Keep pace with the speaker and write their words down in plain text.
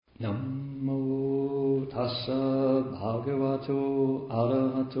Namo tassa bhagavato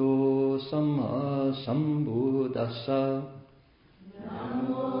arahato samma sambuddhassa.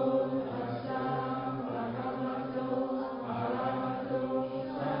 Namo tassa bhagavato arahato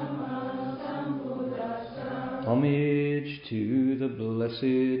samma sambuddhassa. Homage to the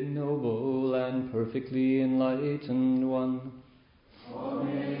blessed, noble, and perfectly enlightened one.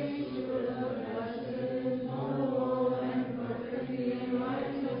 Homage to the blessed, noble, and perfectly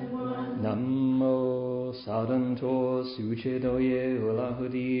enlightened one. Namo Saranto Suchedoye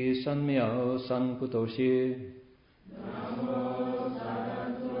Ulahudi Sanmiao Sanputoshi. Namo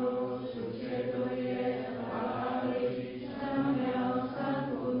Saranto Suchedoye Ulahudi Sanmiao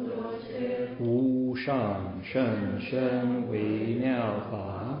Sanputoshi. 无上甚深微妙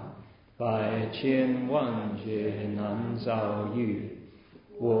法，百千万劫难遭遇。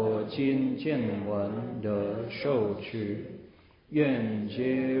我今见闻得受持，愿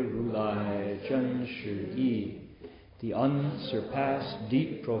解如来真实义。The unsurpassed,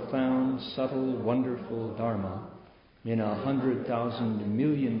 deep, profound, subtle, wonderful Dharma in 100,000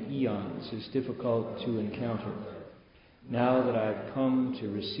 million eons is difficult to encounter. Now that I've come to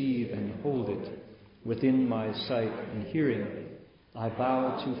receive and hold it within my sight and hearing, I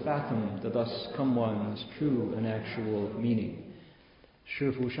bow to fathom the thus come one's true and actual meaning.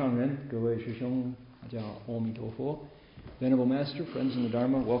 师父上人，各位师兄，大家好，阿弥陀佛。Venerable Master, friends in the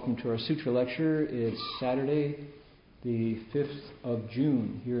Dharma, welcome to our Sutra lecture. It's Saturday, the 5th of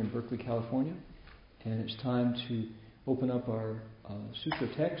June here in Berkeley, California, and it's time to open up our Sutra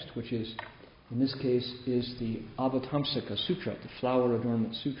text, which is, in this case, is the Avatamsaka Sutra, the Flower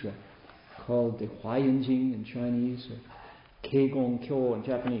Adornment Sutra, called the Huayan Jing in Chinese, or Keigong Kyo in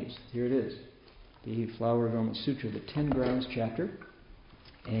Japanese. Here it is, the Flower Adornment Sutra, the 10 Grounds chapter,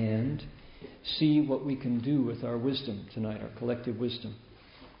 and see what we can do with our wisdom tonight, our collective wisdom.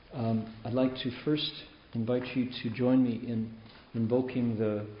 I'd like to first invite you to join me in invoking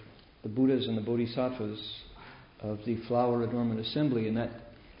the Buddhas and the Bodhisattvas of the Flower Adornment Assembly, and that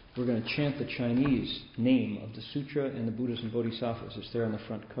we're going to chant the Chinese name of the sutra and the Buddhas and Bodhisattvas. It's there on the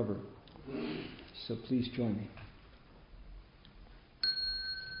front cover. So please join me.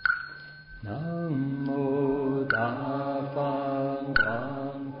 Namo Dafan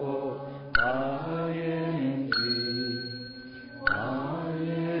Guangpo Huayan Ji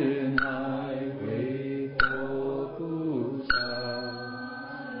Huayan Hai Wei Po Pu Sa.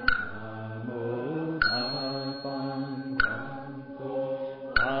 Namo Dafan Guangpo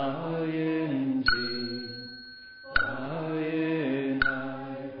Huayan Ji Huayan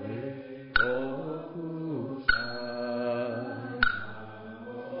Hai Wei Po Pu Sa.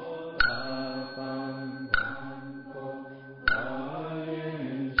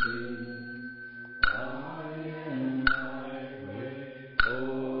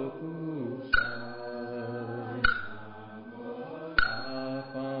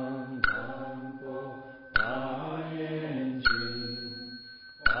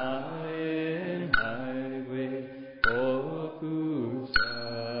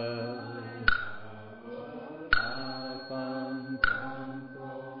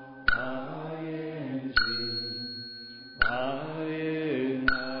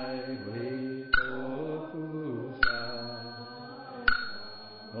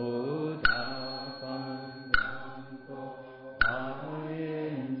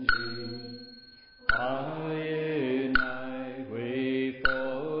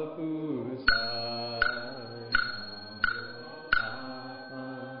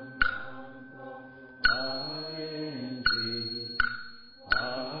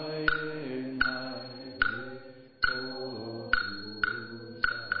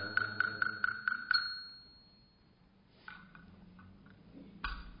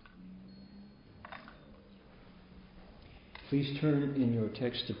 Please turn in your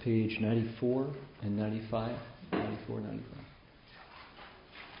text to page 94 and 95. 94, 95.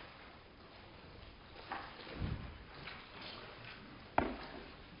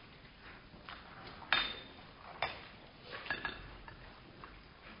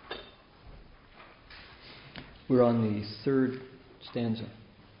 We're on the third stanza,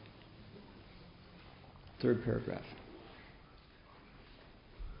 third paragraph.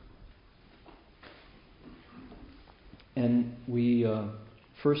 And we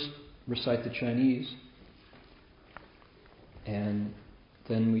first recite the Chinese, and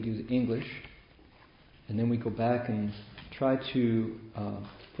then we do the English, and then we go back and try to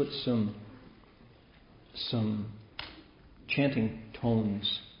put some chanting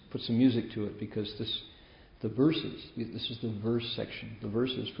tones, put some music to it, because this is the verse section. The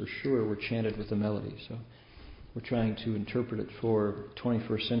verses for sure were chanted with the melody. So we're trying to interpret it for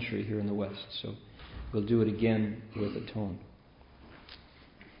 21st century here in the West. So we'll do it again with a tone.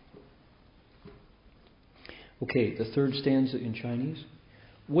 Okay, the third stanza in Chinese.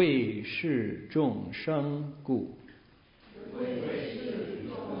 为是众生故，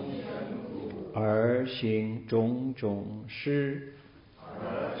而行种种事，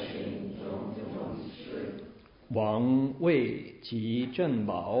王位及珍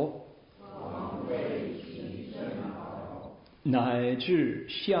宝，乃至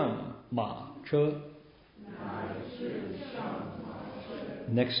象马车。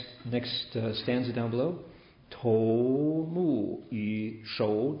Next stanza down below. 头目与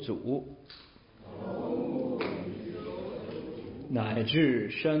手足，乃至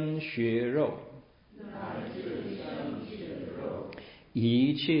身血肉，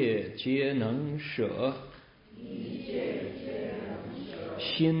一切皆能舍，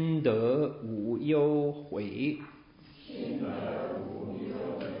心得无忧悔。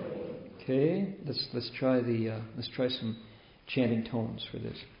Okay, let's try some chanting tones for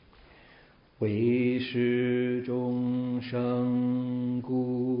this. 为是众生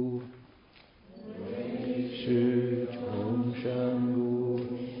故，是众生故，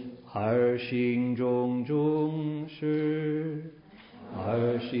而行种种事，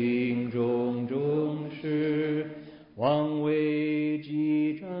而行种种事，王位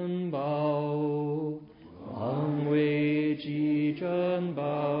及珍宝，王位及珍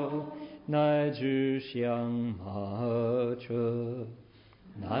宝，乃至象马车。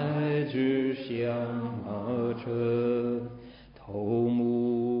乃至象马车，头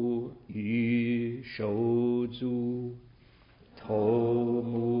目与手足，头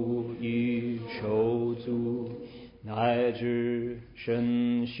目与手足，乃至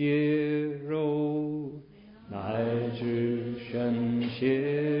身血肉，乃至身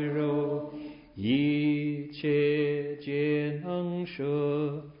血肉，一切皆能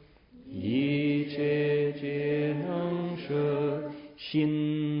舍，一切皆能舍。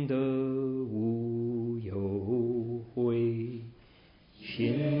心得无忧悔，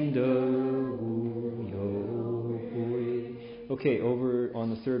心得无忧悔。Okay, over on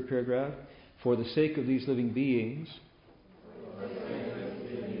the third paragraph. For the sake of these living beings,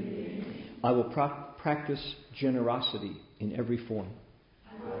 I will practice generosity in every form.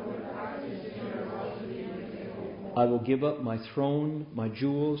 I will give up my throne, my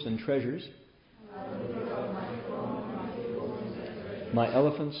jewels and treasures, my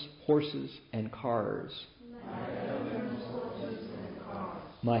elephants, horses, and cars,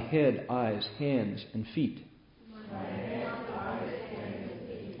 my head, eyes, hands, and feet,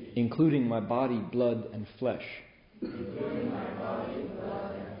 including my body, blood, and flesh.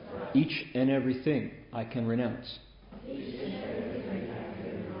 Each and everything I can renounce.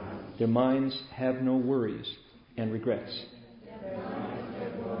 Their minds have no worries and regrets.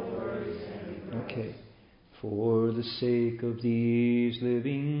 Okay. For the sake of these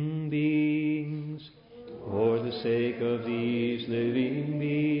living beings, for the sake of these living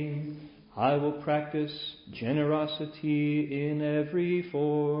beings, I will practice generosity in every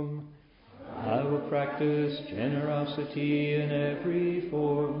form. I will practice generosity in every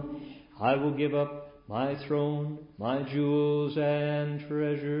form. I will give up my throne, my jewels and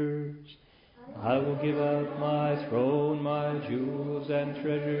treasures. I will give up my throne, my jewels and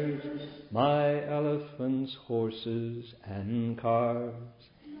treasures, my elephants, horses, and cars,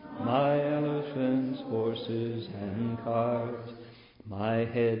 my elephants, horses, and cars, my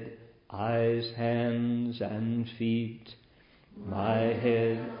head, eyes, hands, and feet, my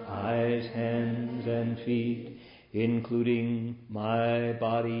head, eyes, hands, and feet, including my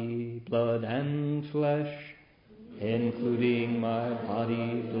body, blood, and flesh, including my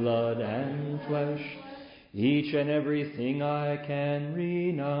body, blood, and flesh, each and everything I can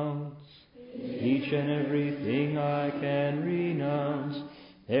renounce, each and everything I can renounce.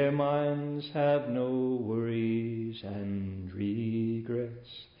 Their minds have no worries and regrets.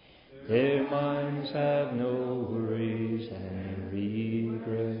 Their minds have no worries and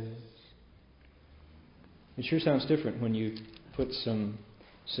regrets. It sure sounds different when you put some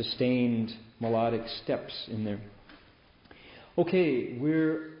sustained melodic steps in there. Okay,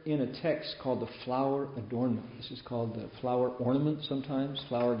 we're in a text called the Flower Adornment. This is called the Flower Ornament sometimes,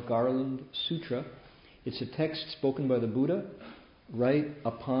 Flower Garland Sutra. It's a text spoken by the Buddha right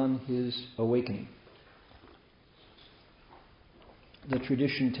upon his awakening. The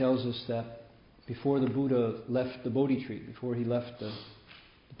tradition tells us that before the Buddha left the Bodhi tree, before he left the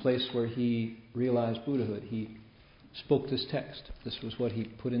place where he realized Buddhahood, he spoke this text. This was what he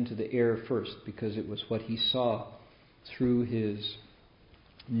put into the air first, because it was what he saw through his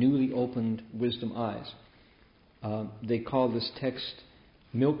newly opened wisdom eyes. They call this text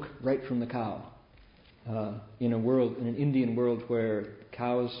milk right from the cow. In an Indian world where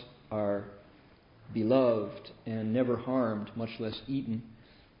cows are beloved and never harmed, much less eaten,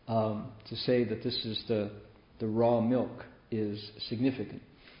 to say that this is the raw milk is significant.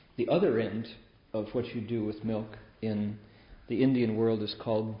 The other end of what you do with milk in the Indian world is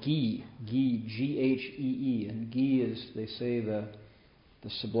called ghee, G-H-E-E, and ghee is, they say, the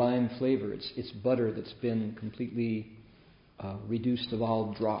sublime flavor. It's butter that's been completely reduced of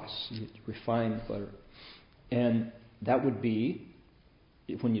all dross, refined butter. And that would be,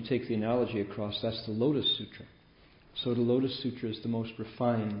 when you take the analogy across, that's the Lotus Sutra. So the Lotus Sutra is the most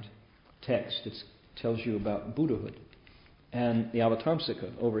refined text. It tells you about Buddhahood. And the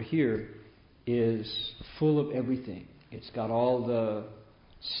Avatamsaka over here is full of everything. It's got all the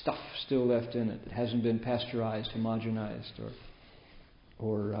stuff still left in it. It hasn't been pasteurized, homogenized,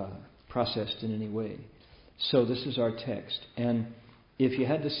 or processed in any way. So this is our text. And if you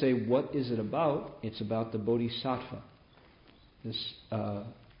had to say, what is it about? It's about the Bodhisattva. This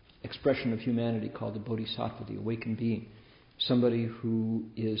expression of humanity called the Bodhisattva, the awakened being. Somebody who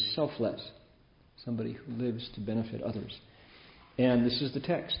is selfless. Somebody who lives to benefit others. And this is the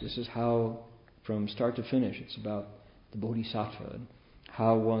text. This is how, from start to finish, it's about the Bodhisattva and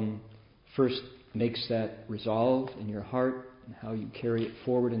how one first makes that resolve in your heart and how you carry it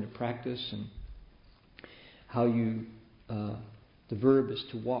forward into practice and how you, the verb is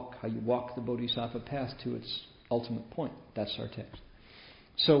to walk, how you walk the Bodhisattva path to its ultimate point. That's our text.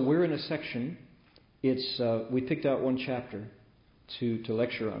 So we're in a section, we picked out one chapter to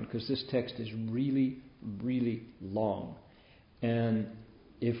lecture on because this text is really, really long. And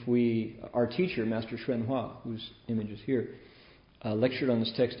our teacher, Master Xuan Hua, whose image is here, lectured on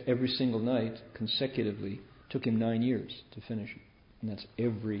this text every single night consecutively. It took him 9 years to finish it. And that's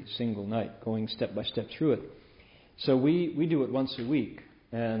every single night, going step by step through it. So we do it once a week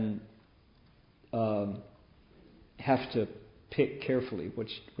and have to pick carefully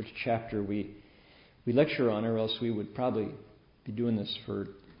which chapter we lecture on, or else we would probably be doing this for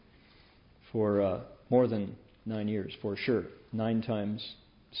more than 9 years, for sure. 9 times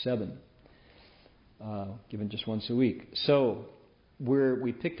 7, given just once a week. So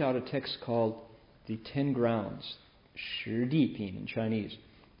we picked out a text called the 10 Grounds, 10地品 in Chinese,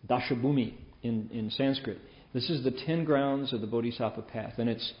 Dashabhumi in Sanskrit. This is the 10 grounds of the Bodhisattva path, and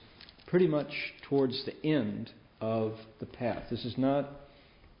it's pretty much towards the end of the path. This is not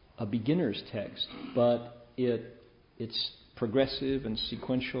a beginner's text, but it's progressive and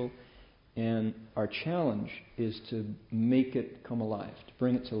sequential. And our challenge is to make it come alive, to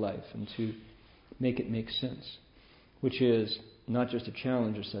bring it to life, and to make it make sense. Which is not just a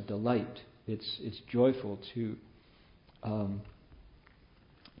challenge, it's a delight. It's joyful to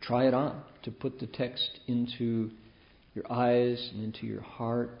try it on, to put the text into your eyes and into your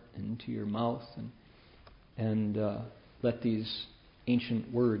heart and into your mouth, and let these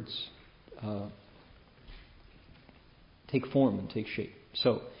ancient words take form and take shape.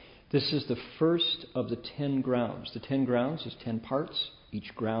 So, this is the first of the 10 grounds. The 10 grounds is 10 parts,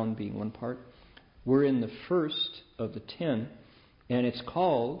 each ground being one part. We're in the first of the 10, and it's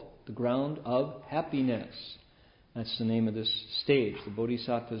called the ground of happiness. That's the name of this stage, the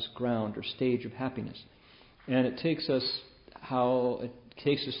Bodhisattva's ground or stage of happiness. And it takes us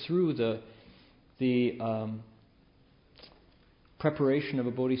through the preparation of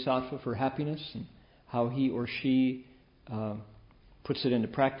a Bodhisattva for happiness and how he or she puts it into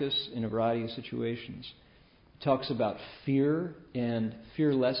practice in a variety of situations. It talks about fear and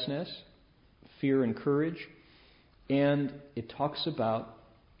fearlessness, fear and courage, and it talks about,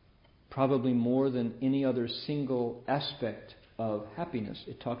 probably more than any other single aspect of happiness,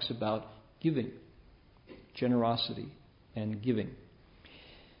 it talks about giving, generosity and giving.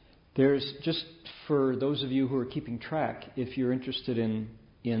 There's, just for those of you who are keeping track, if you're interested in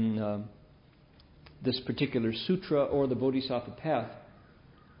this particular sutra or the Bodhisattva path,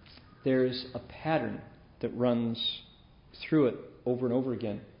 there's a pattern that runs through it over and over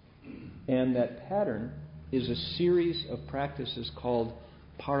again. And that pattern is a series of practices called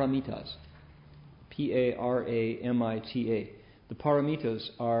paramitas. Paramita. The paramitas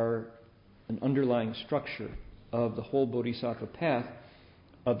are an underlying structure of the whole Bodhisattva path,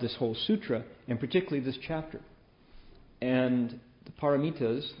 of this whole sutra, and particularly this chapter. And the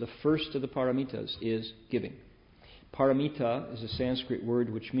paramitas, the first of the paramitas, is giving. Paramita is a Sanskrit word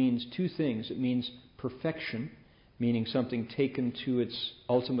which means two things. It means perfection, meaning something taken to its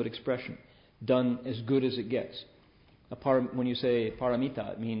ultimate expression, done as good as it gets. When you say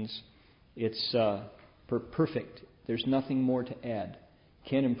paramita, it means it's perfect. There's nothing more to add.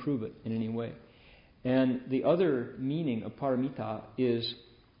 Can't improve it in any way. And the other meaning of paramita is,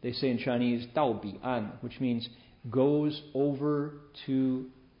 they say in Chinese, 到彼岸, which means goes over to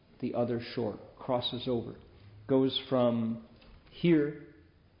the other shore, crosses over, goes from here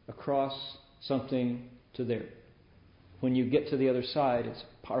across something to there. When you get to the other side, it's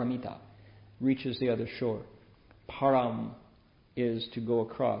paramita, reaches the other shore. Param is to go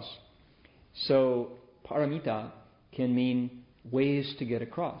across. So paramita can mean ways to get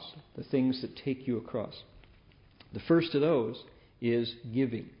across, the things that take you across. The first of those is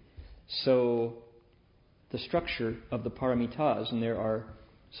giving. So the structure of the paramitas, and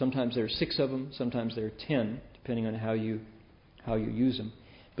sometimes there are 6 of them, sometimes there are 10, depending on how you use them.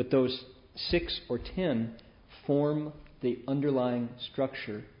 But those 6 or 10 form the underlying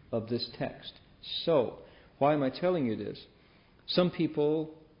structure of this text. So, why am I telling you this? Some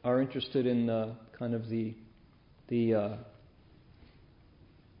people are interested in the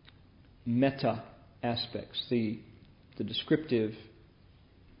meta aspects, the descriptive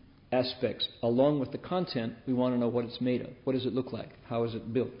aspects. Along with the content, we want to know what it's made of. What does it look like? How is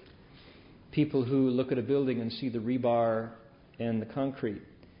it built? People who look at a building and see the rebar and the concrete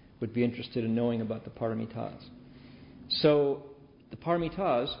would be interested in knowing about the paramitas. So the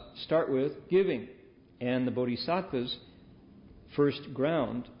paramitas start with giving, and the Bodhisattva's first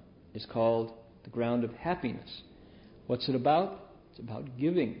ground is called the ground of happiness. What's it about? It's about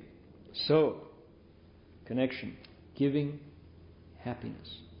giving. So, connection, giving,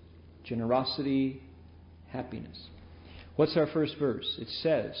 happiness, generosity, happiness. What's our first verse? It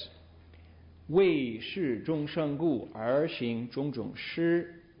says, 为是众生故而行种种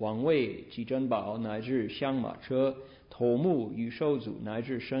施，王位及珍宝乃至香马车，头目与手足乃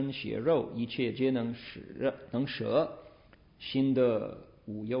至身血肉，一切皆能舍，心得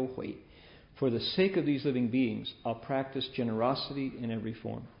无忧悔。For the sake of these living beings, I'll practice generosity in every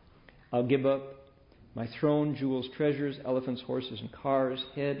form. I'll give up my throne, jewels, treasures, elephants, horses, and cars,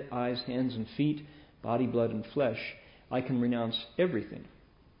 head, eyes, hands, and feet, body, blood, and flesh. I can renounce everything.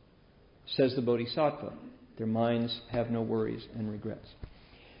 Says the Bodhisattva. Their minds have no worries and regrets.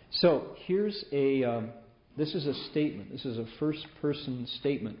 So here's this is a statement. This is a first-person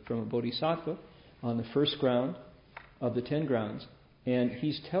statement from a Bodhisattva on the first ground of the 10 grounds. And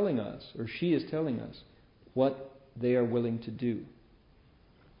he's telling us, or she is telling us, what they are willing to do.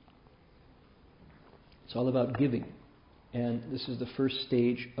 It's all about giving. And this is the first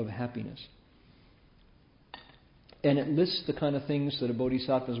stage of happiness. And it lists the kind of things that a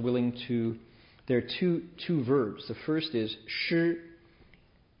bodhisattva is willing to... There are two verbs. The first is shi,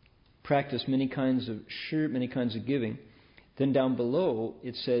 practice many kinds of shi, many kinds of giving. Then down below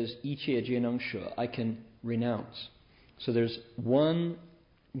it says ichie jianeng she, I can renounce. So there's one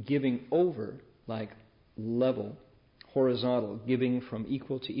giving over, like level, horizontal, giving from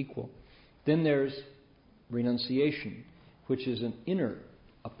equal to equal. Then there's renunciation, which is an inner,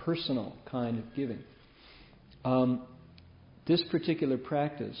 a personal kind of giving. This particular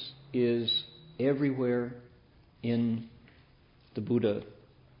practice is everywhere in the Buddha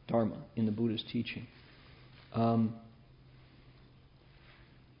Dharma, in the Buddha's teaching. Of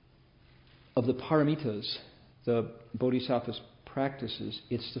the paramitas, the bodhisattva's practices,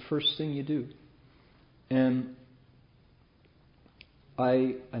 it's the first thing you do. And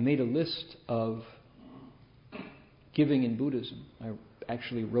I made a list of giving in Buddhism. I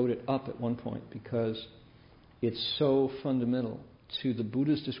actually wrote it up at one point because it's so fundamental to the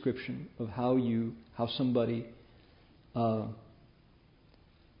Buddha's description of how somebody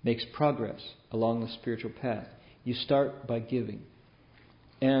makes progress along the spiritual path. You start by giving.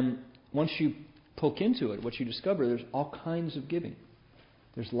 And once you poke into it, what you discover, there's all kinds of giving.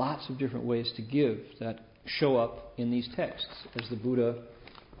 There's lots of different ways to give that show up in these texts as the Buddha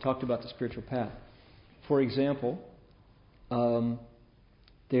talked about the spiritual path. For example,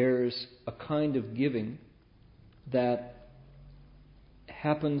 there's a kind of giving that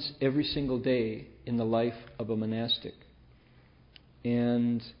happens every single day in the life of a monastic.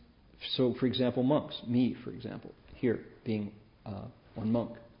 And so, for example, monks, me, for example, here being one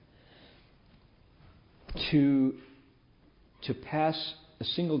monk, to pass a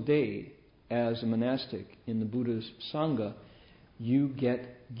single day as a monastic in the Buddha's Sangha, you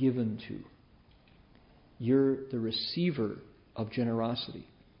get given to. You're the receiver of generosity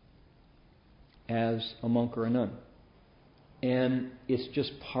as a monk or a nun. And it's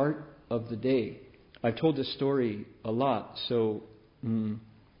just part of the day. I've told this story a lot, so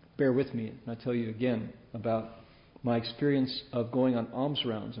bear with me. I'll tell you again about my experience of going on alms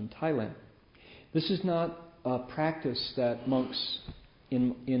rounds in Thailand. This is not a practice that monks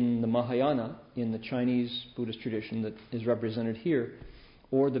in the Mahayana, in the Chinese Buddhist tradition that is represented here,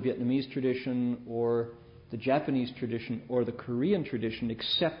 or the Vietnamese tradition, or the Japanese tradition, or the Korean tradition,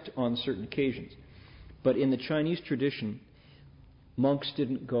 except on certain occasions. But in the Chinese tradition, monks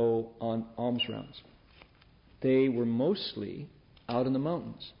didn't go on alms rounds. They were mostly out in the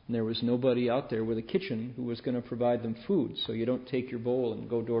mountains. And there was nobody out there with a kitchen who was going to provide them food, so you don't take your bowl and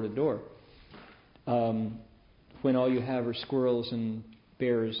go door to door. When all you have are squirrels and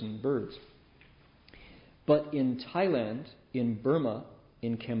bears and birds. But in Thailand, in Burma,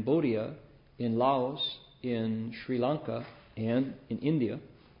 in Cambodia, in Laos, in Sri Lanka, and in India,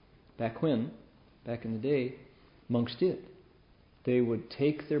 back in the day, monks did. They would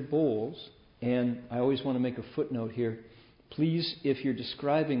take their bowls, and I always want to make a footnote here. Please, if you're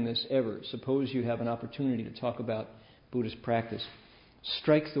describing this ever, suppose you have an opportunity to talk about Buddhist practice,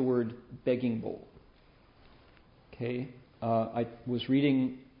 strike the word begging bowl. Okay? I was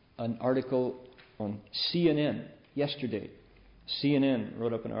reading an article on CNN yesterday. CNN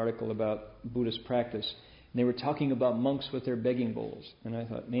wrote up an article about Buddhist practice, and they were talking about monks with their begging bowls. And I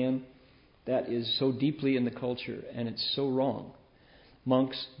thought, man, that is so deeply in the culture, and it's so wrong.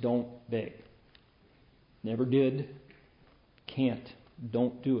 Monks don't beg. Never did. Can't.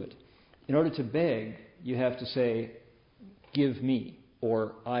 Don't do it. In order to beg, you have to say, give me,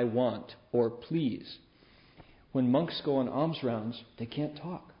 or I want, or please. When monks go on alms rounds, they can't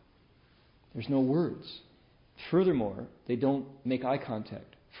talk. There's no words. Furthermore, they don't make eye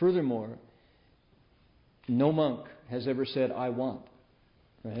contact. Furthermore, no monk has ever said, I want.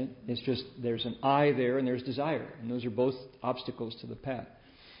 Right? It's just there's an I there and there's desire. And those are both obstacles to the path.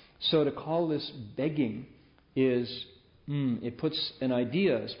 So to call this begging is, it puts an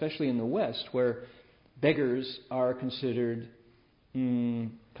idea, especially in the West, where beggars are considered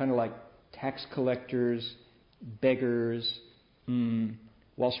kind of like tax collectors, beggars,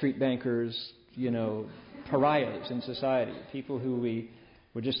 Wall Street bankers, pariahs in society, people who we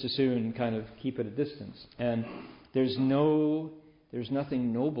would just as soon kind of keep at a distance. And there's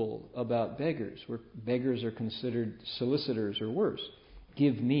nothing noble about beggars, where beggars are considered solicitors or worse.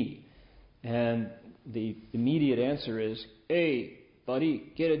 Give me. And the immediate answer is, hey,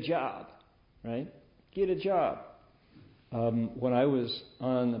 buddy, get a job, right? Get a job. When I was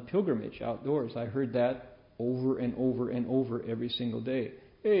on a pilgrimage outdoors, I heard that over and over and over every single day.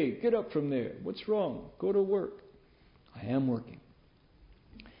 Hey, get up from there. What's wrong? Go to work. I am working.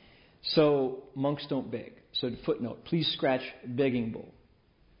 So monks don't beg. So footnote, please scratch begging bowl.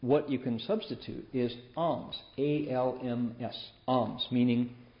 What you can substitute is alms, A-L-M-S, alms,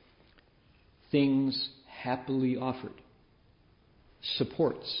 meaning things happily offered,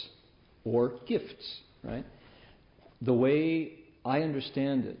 supports, or gifts, right? The way I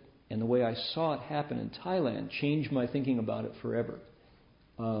understand it and the way I saw it happen in Thailand changed my thinking about it forever.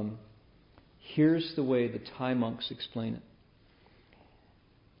 Here's the way the Thai monks explain it.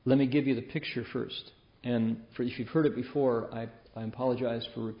 Let me give you the picture first. And if you've heard it before, I apologize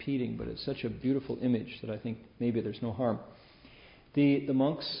for repeating, but it's such a beautiful image that I think maybe there's no harm. The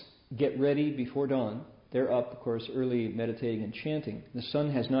monks get ready before dawn. They're up, of course, early meditating and chanting. The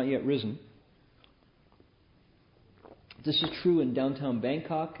sun has not yet risen. This is true in downtown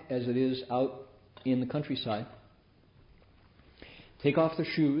Bangkok as it is out in the countryside. Take off their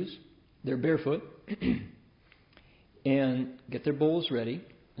shoes, they're barefoot, and get their bowls ready.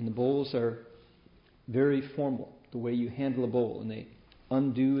 And the bowls are very formal, the way you handle a bowl. And they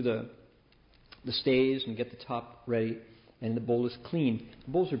undo the stays and get the top ready, and the bowl is clean.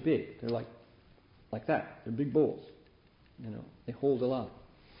 The bowls are big. They're like that. They're big bowls. They hold a lot.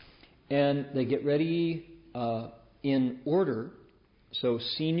 And they get ready in order. So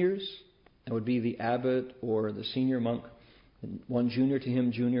seniors, that would be the abbot or the senior monk, one junior to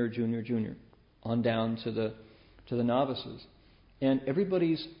him, junior, on down to the novices. And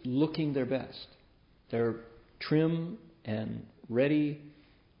everybody's looking their best. They're trim and ready,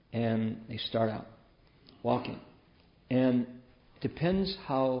 and they start out walking. And it depends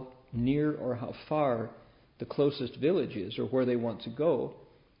how near or how far the closest village is or where they want to go,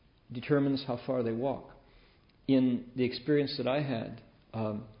 determines how far they walk. In the experience that I had,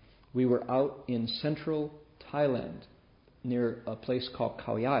 we were out in central Thailand near a place called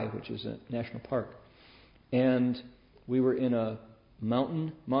Khao Yai, which is a national park. And we were in a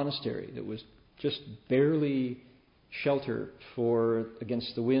mountain monastery that was just barely shelter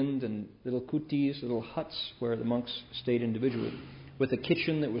against the wind, and little kutis, little huts where the monks stayed individually, with a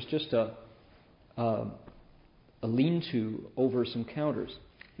kitchen that was just a lean-to over some counters.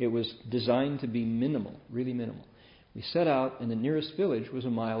 It was designed to be minimal, really minimal. We set out, and the nearest village was a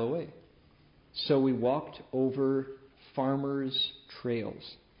mile away. So we walked over farmers'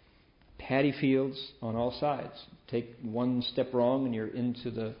 trails, paddy fields on all sides. Take one step wrong and you're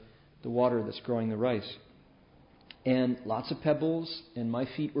into the water that's growing the rice. And lots of pebbles, and my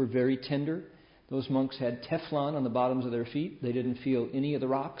feet were very tender. Those monks had Teflon on the bottoms of their feet. They didn't feel any of the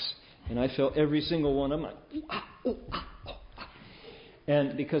rocks, and I felt every single one of them. Like, ooh, ah, ooh, ah, oh, ah.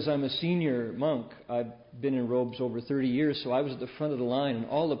 And because I'm a senior monk, I've been in robes over 30 years, so I was at the front of the line, and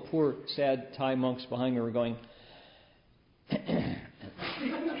all the poor, sad Thai monks behind me were going,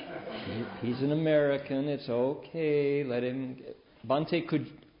 he's an American, it's okay, let him, Bhante could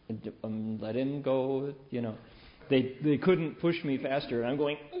let him go, They couldn't push me faster, and I'm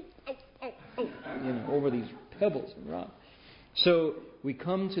going, over these pebbles and rocks. So we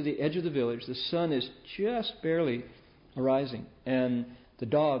come to the edge of the village. The sun is just barely arising, and the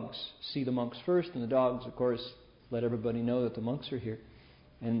dogs see the monks first, and the dogs, of course, let everybody know that the monks are here.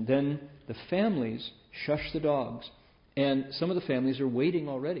 And then the families shush the dogs, and some of the families are waiting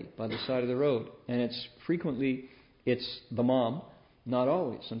already by the side of the road. And it's frequently the mom, not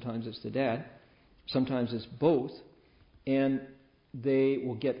always. Sometimes it's the dad, sometimes it's both, and they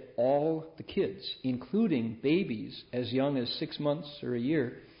will get all the kids, including babies as young as 6 months or a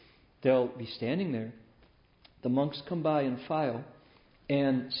year. They'll be standing there. The monks come by in file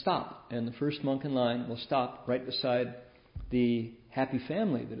and stop. And the first monk in line will stop right beside the happy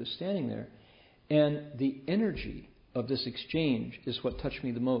family that is standing there. And the energy of this exchange is what touched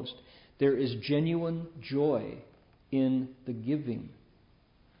me the most. There is genuine joy in the giving.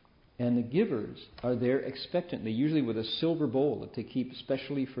 And the givers are there expectantly, usually with a silver bowl that they keep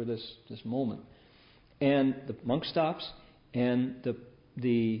especially for this moment. And the monk stops, and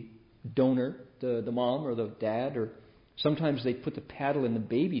the donor, the mom or the dad, or sometimes they put the paddle in the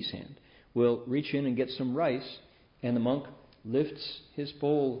baby's hand, will reach in and get some rice, and the monk lifts his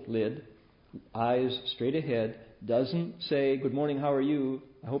bowl lid, eyes straight ahead, doesn't say, "Good morning, how are you?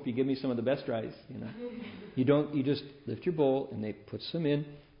 I hope you give me some of the best rice." You just lift your bowl, and they put some in,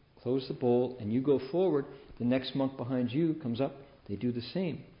 close the bowl, and you go forward. The next monk behind you comes up. They do the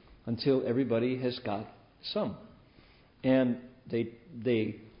same until everybody has got some. And they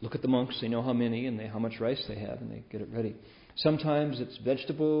look at the monks. They know how many and how much rice they have, and they get it ready. Sometimes it's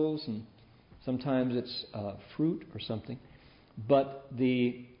vegetables, and sometimes it's fruit or something. But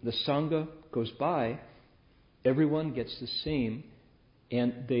the Sangha goes by. Everyone gets the same,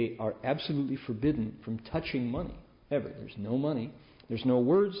 and they are absolutely forbidden from touching money, ever. There's no money. There's no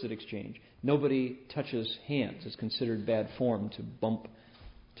words that exchange. Nobody touches hands. It's considered bad form to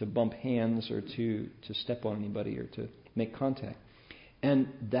bump hands or to step on anybody or to make contact. And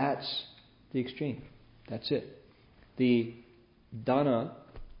that's the exchange. That's it. The dana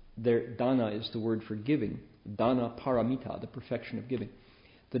is the word for giving. Dana paramita, the perfection of giving.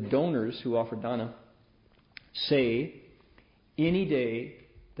 The donors who offer dana say, any day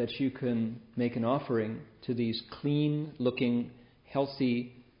that you can make an offering to these clean-looking,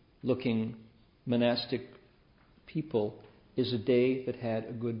 healthy-looking monastic people is a day that had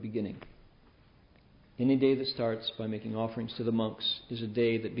a good beginning. Any day that starts by making offerings to the monks is a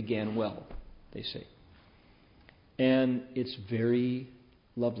day that began well, they say. And it's very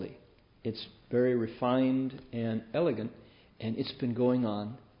lovely. It's very refined and elegant, and it's been going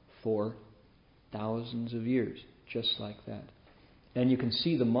on for thousands of years, just like that. And you can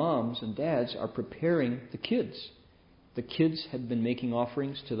see the moms and dads are preparing the kids. The kids had been making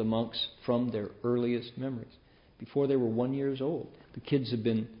offerings to the monks from their earliest memories. Before they were 1 year old, the kids have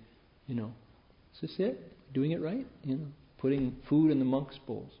been, is this it? Doing it right? Putting food in the monks'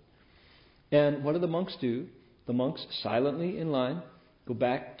 bowls. And what do the monks do? The monks silently in line go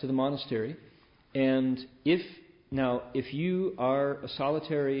back to the monastery. And if you are a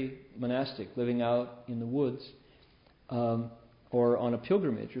solitary monastic living out in the woods, or on a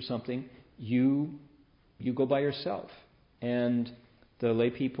pilgrimage or something, you go by yourself, and the lay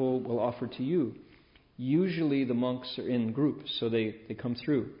people will offer to you. Usually the monks are in groups, so they come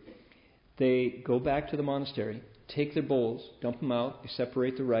through. They go back to the monastery, take their bowls, dump them out, they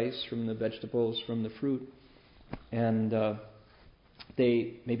separate the rice from the vegetables from the fruit, and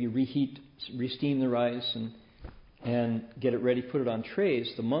they maybe re-steam the rice and get it ready, put it on trays.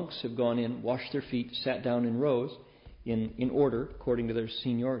 The monks have gone in, washed their feet, sat down in rows, in order, according to their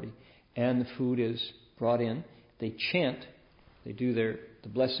seniority. And the food is brought in. They chant. They do the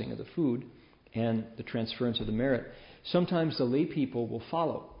blessing of the food and the transference of the merit. Sometimes the lay people will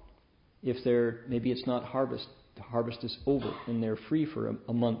follow. If maybe it's not harvest, the harvest is over and they're free for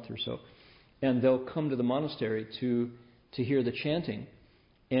a month or so. And they'll come to the monastery to hear the chanting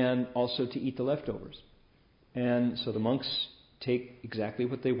and also to eat the leftovers. And so the monks take exactly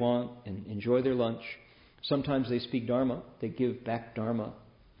what they want and enjoy their lunch. Sometimes they speak Dharma. They give back Dharma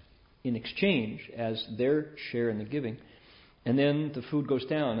in exchange as their share in the giving. And then the food goes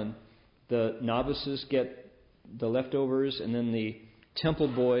down, and the novices get the leftovers, and then the temple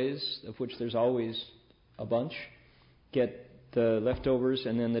boys, of which there's always a bunch, get the leftovers,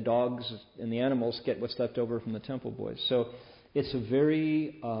 and then the dogs and the animals get what's left over from the temple boys. So it's a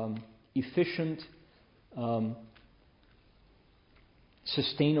very efficient,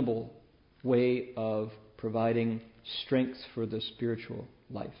 sustainable way of providing strength for the spiritual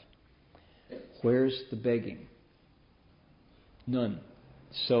life. Where's the begging? None.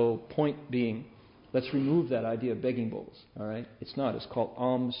 So point being, let's remove that idea of begging bowls. All right? It's not. It's called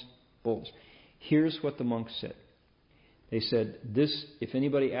alms bowls. Here's what the monks said. They said, this, if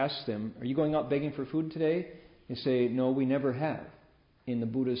anybody asks them, are you going out begging for food today? They say, no, we never have. In the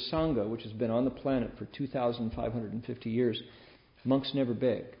Buddha's Sangha, which has been on the planet for 2,550 years, monks never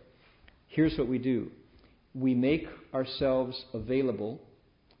beg. Here's what we do. We make ourselves available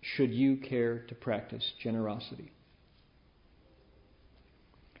should you care to practice generosity.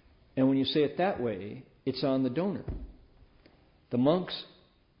 And when you say it that way, it's on the donor. The monks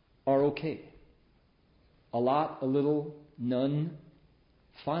are okay. A lot, a little, none,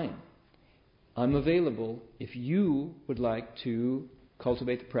 fine. I'm available if you would like to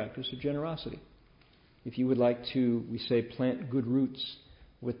cultivate the practice of generosity. If you would like to, we say, plant good roots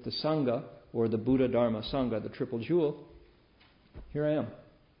with the Sangha, or the Buddha, Dharma, Sangha, the triple jewel, here I am.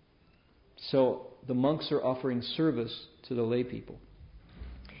 So the monks are offering service to the lay people.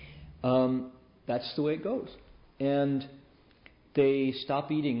 That's the way it goes. And they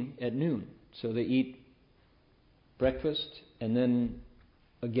stop eating at noon. So they eat breakfast and then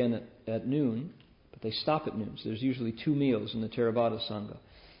again at noon, but they stop at noon. So there's usually 2 meals in the Theravada Sangha.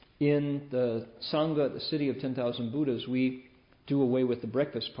 In the Sangha, the City of 10,000 Buddhas, we do away with the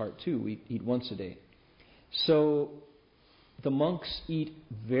breakfast part too. We eat once a day. So the monks eat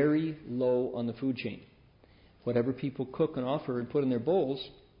very low on the food chain. Whatever people cook and offer and put in their bowls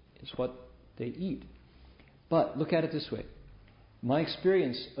is what they eat. But look at it this way. My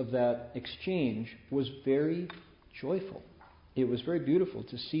experience of that exchange was very joyful. It was very beautiful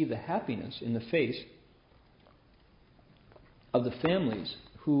to see the happiness in the face of the families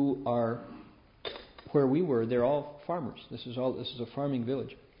who are where we were. They're all farmers. This is a farming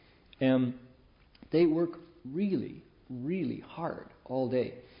village. And they work really, really hard all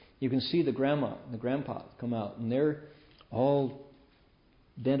day. You can see the grandma and the grandpa come out, and they're all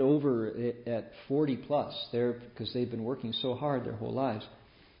bent over at 40 plus there because they've been working so hard their whole lives.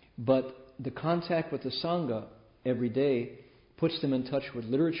 But the contact with the Sangha every day puts them in touch with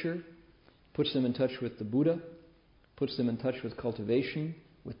literature, puts them in touch with the Buddha, puts them in touch with cultivation,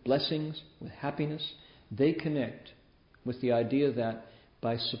 with blessings, with happiness. They connect with the idea that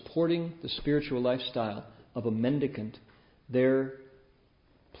by supporting the spiritual lifestyle of a mendicant, they're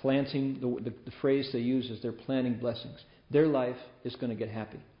planting, the phrase they use is they're planting blessings. Their life is going to get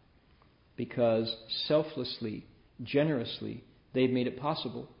happy because selflessly, generously, they've made it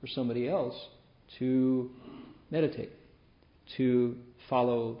possible for somebody else to meditate, to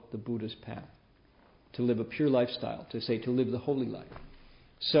follow the Buddha's path, to live a pure lifestyle, to live the holy life.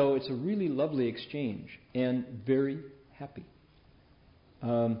 So it's a really lovely exchange and very happy.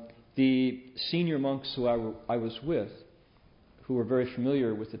 The senior monks who I was with, who were very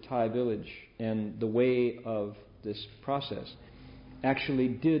familiar with the Thai village and the way of this process, actually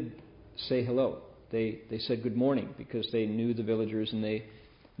did say hello. They said good morning because they knew the villagers and they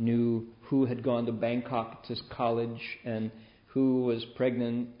knew who had gone to Bangkok to college and who was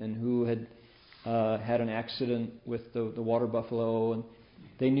pregnant and who had had an accident with the water buffalo, and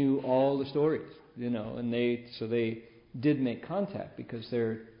they knew all the stories, and they did make contact because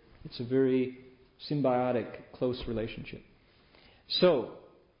it's a very symbiotic, close relationship. So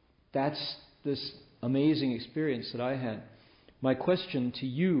that's this amazing experience that I had. My question to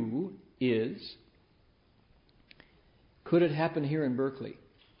you is, could it happen here in Berkeley?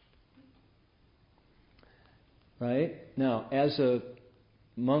 Right? Now, as a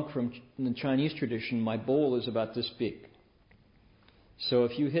monk from the Chinese tradition, my bowl is about this big. So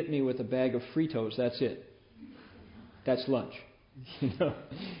if you hit me with a bag of Fritos, that's it. That's lunch.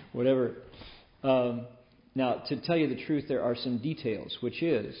 Whatever. Now, to tell you the truth, there are some details, which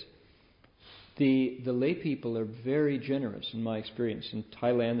is the lay people are very generous in my experience in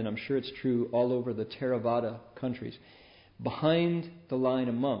Thailand, and I'm sure it's true all over the Theravada countries. Behind the line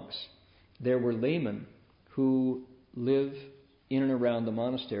of monks, there were laymen who live in and around the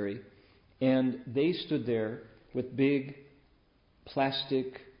monastery, and they stood there with big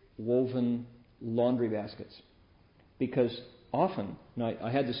plastic woven laundry baskets. Because often, and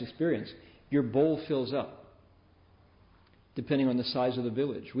I had this experience, your bowl fills up. depending on the size of the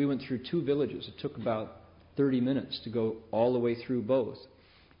village. We went through 2 villages. It took about 30 minutes to go all the way through both.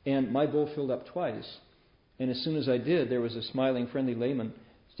 And my bowl filled up twice. And as soon as I did, there was a smiling, friendly layman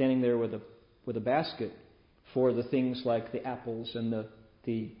standing there with a basket for the things like the apples and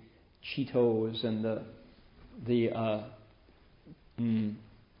the Cheetos and the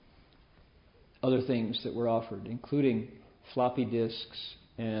other things that were offered, including floppy disks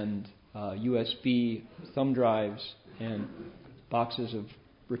and USB thumb drives and boxes of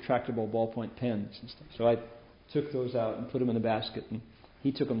retractable ballpoint pens and stuff. So I took those out and put them in the basket, and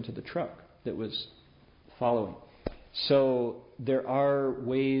he took them to the truck that was following. So there are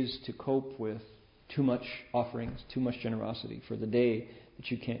ways to cope with too much offerings, too much generosity for the day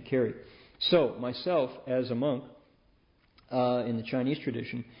that you can't carry. So myself, as a monk in the Chinese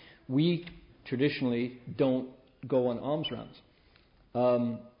tradition, we traditionally don't go on alms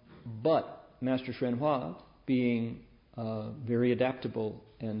rounds. But Master Hsuan Hua, being very adaptable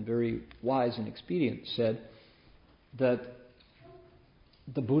and very wise and expedient, said that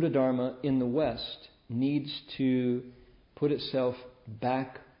the Buddha Dharma in the West needs to put itself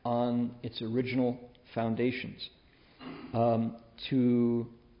back on its original foundations to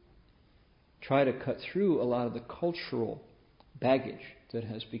try to cut through a lot of the cultural baggage that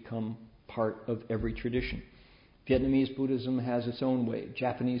has become part of every tradition. Vietnamese Buddhism has its own way.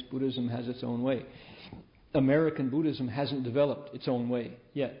 Japanese Buddhism has its own way. American Buddhism hasn't developed its own way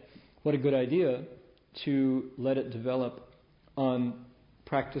yet. What a good idea to let it develop on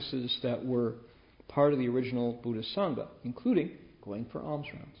practices that were part of the original Buddhist Sangha, including going for alms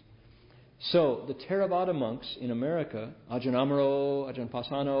rounds. So the Theravada monks in America, Ajahn Amaro, Ajahn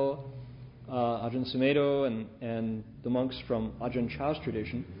Pasano, Ajahn Sumedho, and the monks from Ajahn Chah's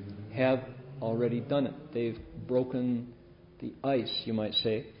tradition have already done it. They've broken the ice, you might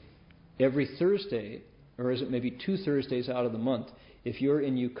say. Every Thursday, or is it maybe 2 Thursdays out of the month, if you're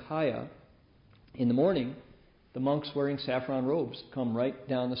in Ukiah in the morning, the monks wearing saffron robes come right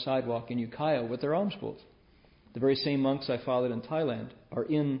down the sidewalk in Ukiah with their alms bowls. The very same monks I followed in Thailand are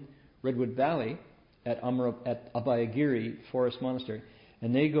in Redwood Valley at Abhayagiri Forest Monastery,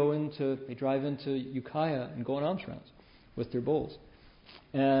 and they drive into Ukiah and go on alms rounds with their bowls.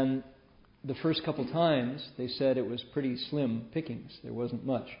 And the first couple times they said it was pretty slim pickings. There wasn't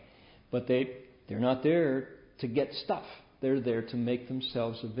much, but they're not there to get stuff. They're there to make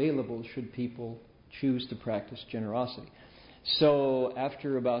themselves available should people choose to practice generosity. So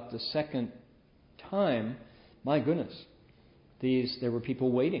after about the second time, my goodness, there were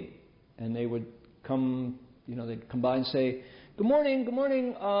people waiting, and they would come. They'd come by and say, "Good morning, good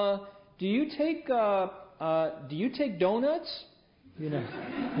morning. Do you take donuts?"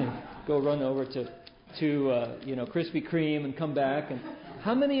 Go run over to Krispy Kreme and come back and.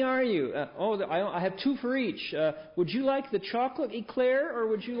 How many are you? I have 2 for each. Would you like the chocolate eclair, or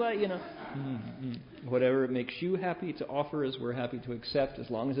would you like, whatever it makes you happy to offer, as we're happy to accept, as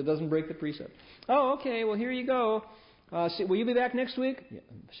long as it doesn't break the precept. Oh, okay. Well, here you go. Will you be back next week? Yeah,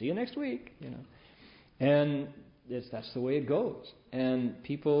 see you next week. And that's the way it goes. And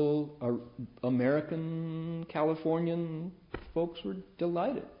people, American, Californian folks, were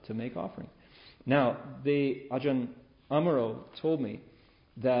delighted to make offerings. Now, Ajahn Amaro told me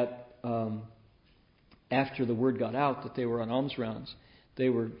that after the word got out that they were on alms rounds, they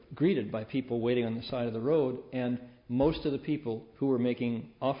were greeted by people waiting on the side of the road, and most of the people who were making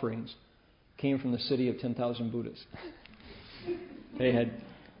offerings came from the city of 10,000 Buddhas. They had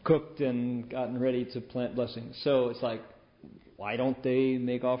cooked and gotten ready to plant blessings. So it's like, why don't they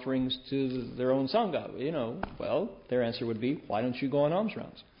make offerings to their own Sangha? Well, their answer would be, why don't you go on alms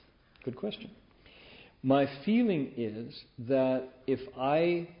rounds? Good question. My feeling is that if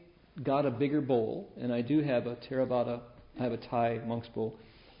I got a bigger bowl, and I do have a Theravada, I have a Thai monk's bowl,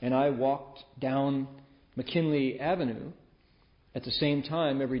 and I walked down McKinley Avenue at the same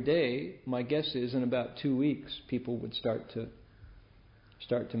time every day, my guess is in about 2 weeks people would start to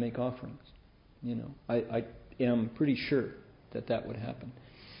make offerings. I am pretty sure that would happen.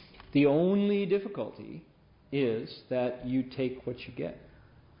 The only difficulty is that you take what you get.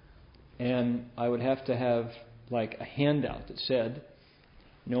 And I would have to have like a handout that said,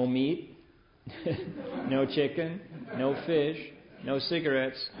 no meat, no chicken, no fish, no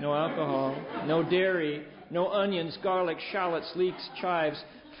cigarettes, no alcohol, no dairy, no onions, garlic, shallots, leeks, chives,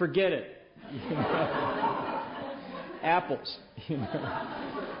 forget it. Apples,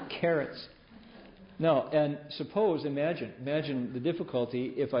 carrots. No, and imagine the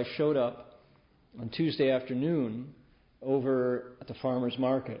difficulty if I showed up on Tuesday afternoon over at the farmer's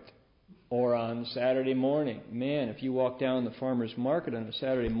market. Or on Saturday morning. Man, if you walk down the farmer's market on a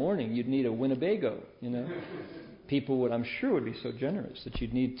Saturday morning, you'd need a Winnebago, people would, I'm sure, would be so generous that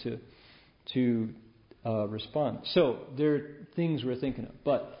you'd need to respond. So there are things we're thinking of.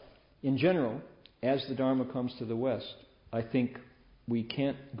 But in general, as the Dharma comes to the West, I think we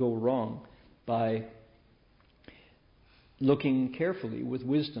can't go wrong by looking carefully with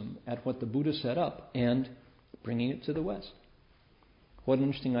wisdom at what the Buddha set up and bringing it to the West. What an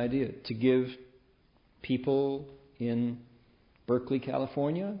interesting idea, to give people in Berkeley,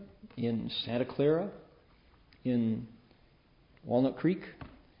 California, in Santa Clara, in Walnut Creek,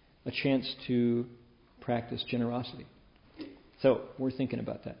 a chance to practice generosity. So we're thinking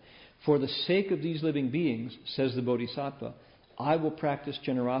about that. For the sake of these living beings, says the Bodhisattva, I will practice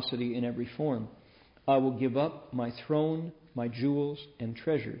generosity in every form. I will give up my throne, my jewels and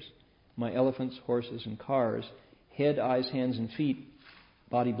treasures, my elephants, horses and cars, head, eyes, hands and feet,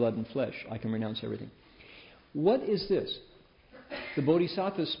 body, blood and flesh. I can renounce everything. What is this? The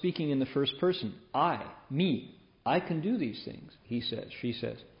Bodhisattva is speaking in the first person. I, me, I can do these things, he says, she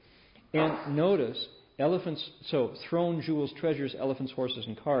says. And notice, elephants, so throne, jewels, treasures, elephants, horses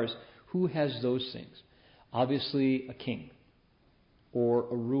and cars. Who has those things? Obviously a king, or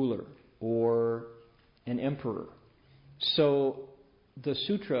a ruler, or an emperor. So the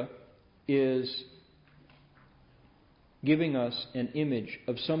sutra is giving us an image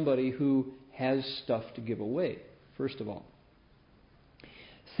of somebody who has stuff to give away, first of all.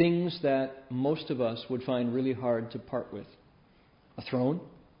 Things that most of us would find really hard to part with. A throne?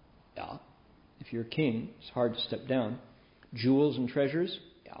 Yeah. If you're a king, it's hard to step down. Jewels and treasures?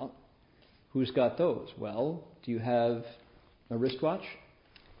 Yeah. Who's got those? Well, do you have a wristwatch?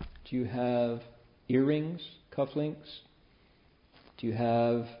 Do you have earrings, cufflinks? Do you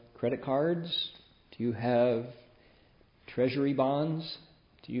have credit cards? Do you have treasury bonds?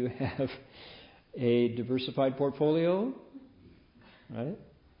 Do you have a diversified portfolio? Right?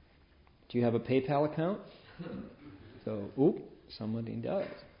 Do you have a PayPal account? So, somebody does.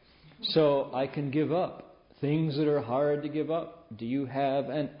 So I can give up things that are hard to give up. Do you have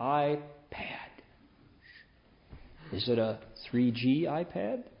an iPad? Is it a 3G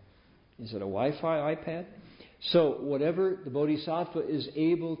iPad? Is it a Wi-Fi iPad? So whatever, the Bodhisattva is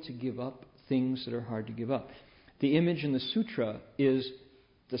able to give up things that are hard to give up. The image in the sutra is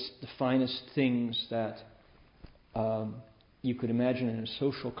the finest things that you could imagine in a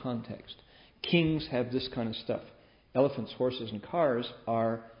social context. Kings have this kind of stuff. Elephants, horses, and cars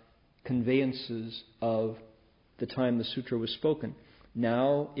are conveyances of the time the sutra was spoken.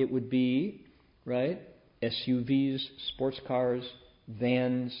 Now it would be, right, SUVs, sports cars,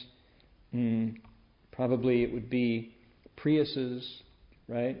 vans, probably it would be Priuses,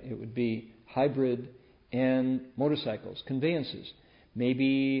 right? It would be hybrid and motorcycles, conveyances.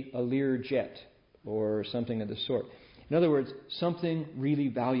 Maybe a Lear jet or something of the sort. In other words, something really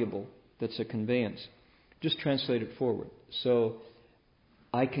valuable that's a conveyance. Just translate it forward. So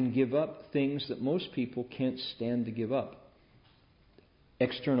I can give up things that most people can't stand to give up.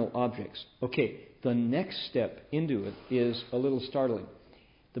 External objects. Okay, the next step into it is a little startling.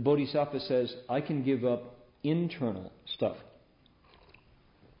 The Bodhisattva says, I can give up internal stuff.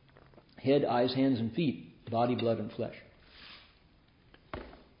 Head, eyes, hands, and feet. Body, blood, and flesh.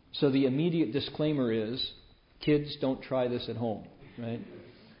 So the immediate disclaimer is, kids, don't try this at home, right?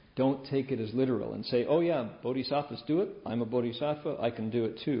 Don't take it as literal and say, oh yeah, bodhisattvas do it. I'm a bodhisattva. I can do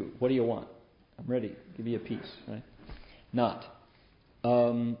it too. What do you want? I'm ready. Give you a piece, right? Not.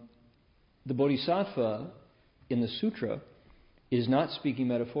 The bodhisattva in the sutra is not speaking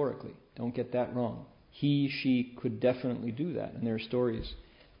metaphorically. Don't get that wrong. He, she could definitely do that. And there are stories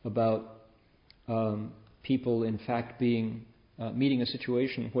about people, in fact, meeting a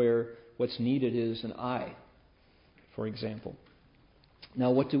situation where what's needed is an eye, for example.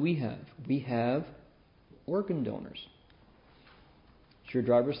 Now, what do we have? We have organ donors. Does your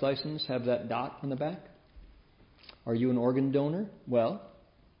driver's license have that dot on the back? Are you an organ donor? Well,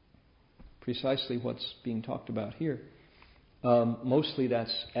 precisely what's being talked about here. Mostly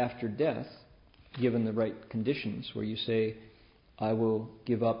that's after death, given the right conditions, where you say, I will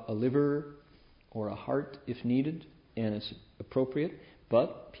give up a liver or a heart if needed, and it's appropriate,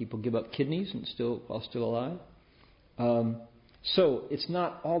 but people give up kidneys and while still alive. So it's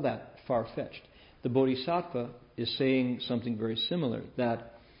not all that far-fetched. The Bodhisattva is saying something very similar,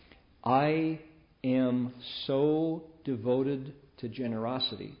 that I am so devoted to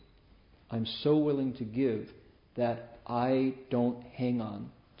generosity, I'm so willing to give, that I don't hang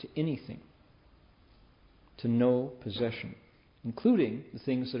on to anything, to no possession, including the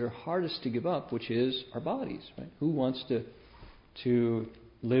things that are hardest to give up, which is our bodies. Right? Who wants to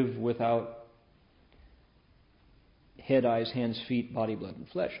live without head, eyes, hands, feet, body, blood, and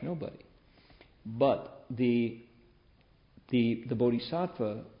flesh? Nobody. But the the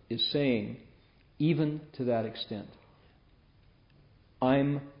Bodhisattva is saying, even to that extent,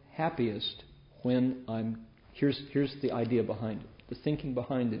 I'm happiest when I'm... Here's the idea behind it. The thinking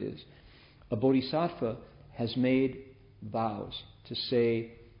behind it is, a Bodhisattva has made vows to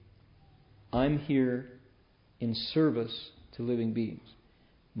say, I'm here in service to living beings.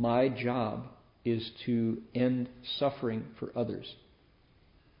 My job is to end suffering for others.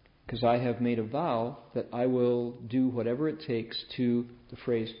 Because I have made a vow that I will do whatever it takes to, the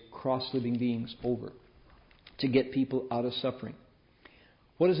phrase, cross living beings over, to get people out of suffering.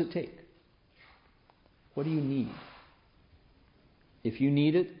 What does it take? What do you need? If you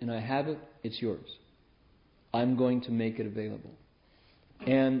need it and I have it, it's yours. I'm going to make it available.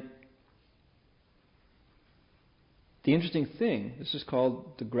 And the interesting thing, this is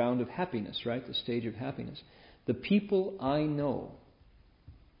called the ground of happiness, right? The stage of happiness. The people I know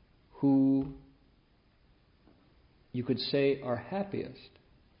who you could say are happiest,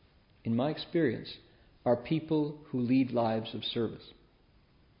 in my experience, are people who lead lives of service.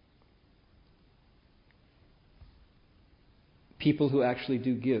 People who actually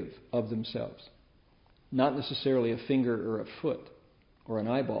do give of themselves. Not necessarily a finger or a foot or an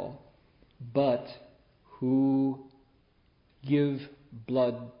eyeball, but who give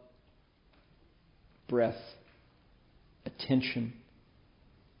blood, breath, attention,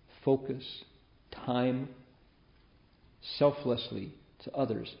 focus, time, selflessly to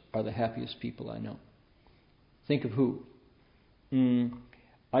others are the happiest people I know. Think of who?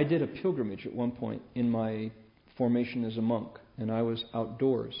 I did a pilgrimage at one point in my formation as a monk, and I was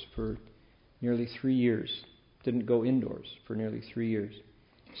outdoors for nearly 3 years. Didn't go indoors for nearly 3 years.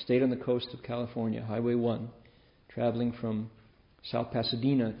 Stayed on the coast of California, Highway 1, traveling from South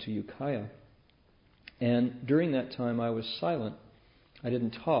Pasadena to Ukiah. And during that time I was silent. I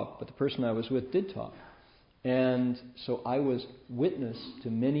didn't talk, but the person I was with did talk. And so I was witness to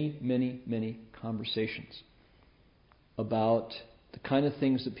many, many, many conversations about the kind of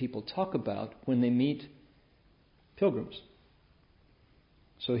things that people talk about when they meet pilgrims.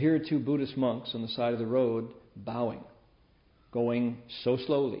 So here are two Buddhist monks on the side of the road bowing, going so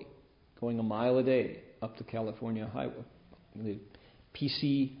slowly, going a mile a day up the California Highway, the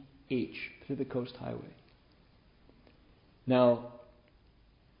PCH, Pacific Coast Highway. Now,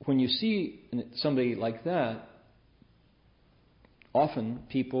 when you see somebody like that, often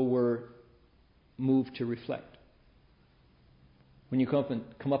people were moved to reflect. When you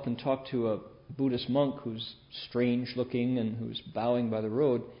come up and talk to a Buddhist monk who's strange looking and who's bowing by the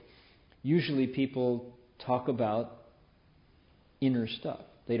road, usually people talk about inner stuff.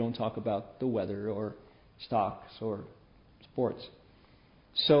 They don't talk about the weather or stocks or sports.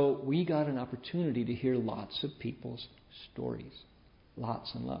 So we got an opportunity to hear lots of people's stories.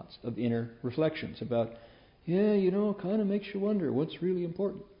 Lots and lots of inner reflections about, it kind of makes you wonder what's really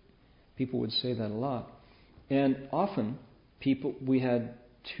important. People would say that a lot. And often we had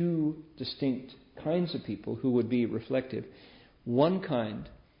two distinct kinds of people who would be reflective. One kind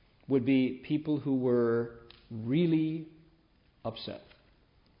would be people who were really upset.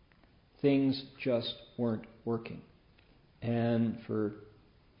 Things just weren't working. And for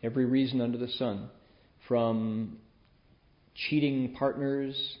every reason under the sun, from cheating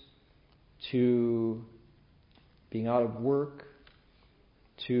partners to being out of work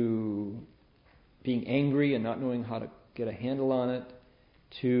to being angry and not knowing how to get a handle on it,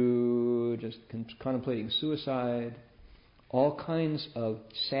 to just contemplating suicide. All kinds of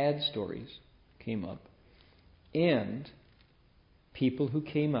sad stories came up. And people who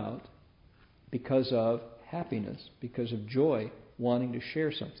came out because of happiness, because of joy, wanting to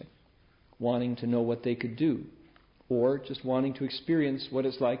share something, wanting to know what they could do, or just wanting to experience what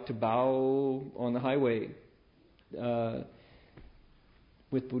it's like to bow on the highway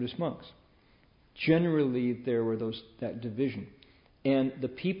with Buddhist monks. Generally, there were that division. And the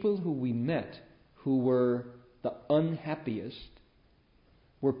people who we met who were the unhappiest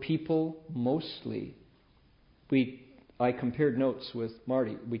were people mostly... I compared notes with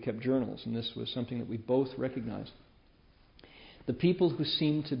Marty. We kept journals, and this was something that we both recognized. The people who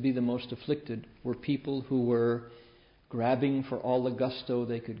seemed to be the most afflicted were people who were grabbing for all the gusto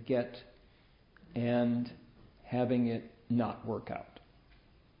they could get and having it not work out,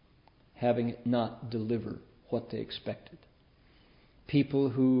 having it not deliver what they expected. People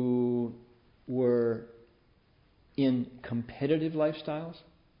who were in competitive lifestyles,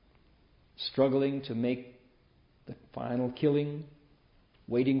 struggling to make the final killing,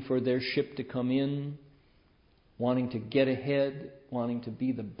 waiting for their ship to come in, wanting to get ahead, wanting to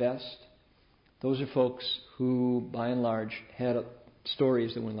be the best. Those are folks who, by and large, had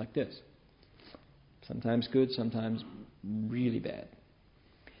stories that went like this. Sometimes good, sometimes really bad.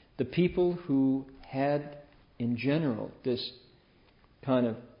 The people who had, in general, this kind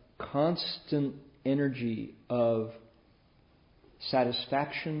of constant energy of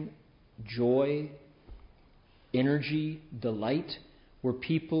satisfaction, joy, energy, delight, were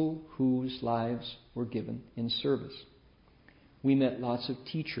people whose lives were given in service. We met lots of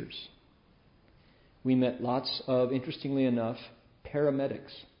teachers. We met lots of, interestingly enough,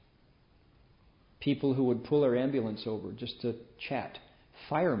 paramedics. People who would pull our ambulance over just to chat.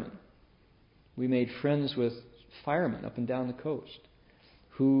 Firemen. We made friends with firemen up and down the coast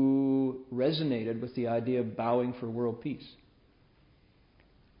who resonated with the idea of bowing for world peace.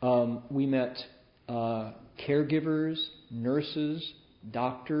 We met caregivers, nurses,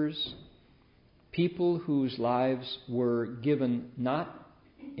 doctors, people whose lives were given not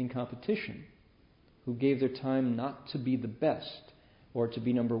in competition, who gave their time not to be the best or to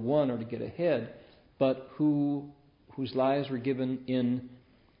be number one or to get ahead, but whose lives were given in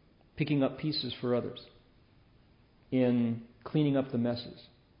picking up pieces for others, in cleaning up the messes,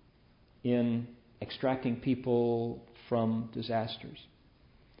 in extracting people from disasters.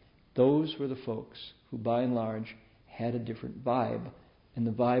 Those were the folks who, by and large, had a different vibe. And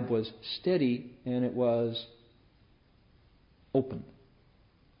the vibe was steady and it was open,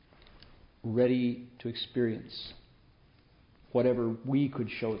 ready to experience whatever we could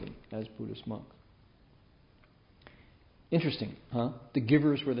show them as Buddhist monks. Interesting, huh? The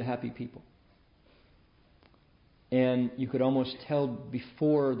givers were the happy people. And you could almost tell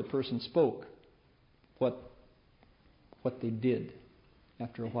before the person spoke what they did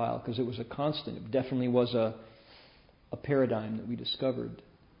after a while, because it was a constant. It definitely was a paradigm that we discovered.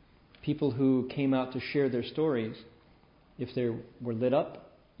 People who came out to share their stories, if they were lit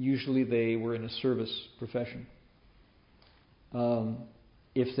up, usually they were in a service profession.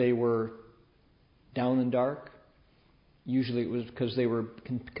 If they were down and dark, usually it was because they were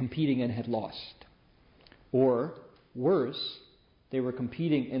competing and had lost. Or, worse, they were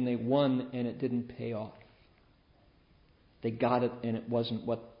competing and they won and it didn't pay off. They got it and it wasn't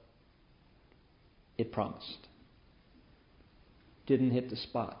what it promised. Didn't hit the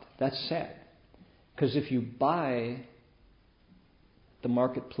spot. That's sad. Because if you buy the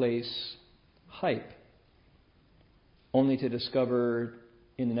marketplace hype only to discover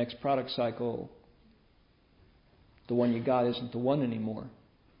in the next product cycle the one you got isn't the one anymore,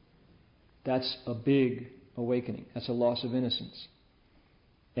 that's a big awakening. That's a loss of innocence.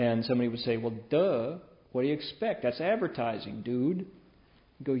 And somebody would say, well, duh, what do you expect? That's advertising, dude.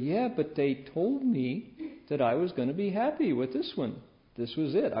 You go, yeah, but they told me that I was going to be happy with this one. This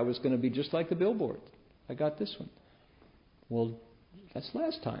was it. I was going to be just like the billboard. I got this one. Well, that's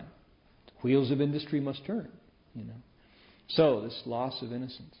last time. The wheels of industry must turn, you know. So, this loss of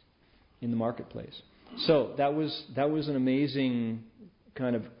innocence in the marketplace. So, that was an amazing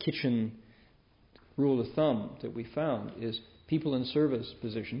kind of kitchen rule of thumb that we found, is people in service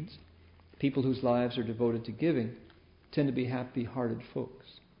positions, people whose lives are devoted to giving, tend to be happy-hearted folks.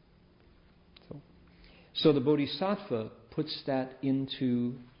 So the Bodhisattva puts that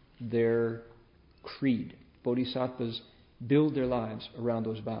into their creed. Bodhisattvas build their lives around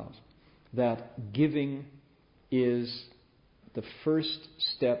those vows. That giving is the first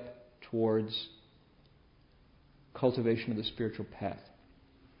step towards cultivation of the spiritual path.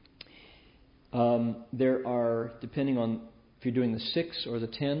 There are, depending on if you're doing the 6 or the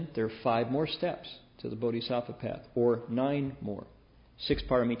 10, there are 5 more steps to the Bodhisattva path, or 9 more. 6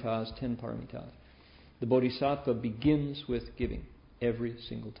 paramitas, 10 paramitas. The Bodhisattva begins with giving every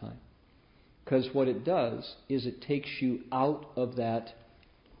single time. Because what it does is it takes you out of that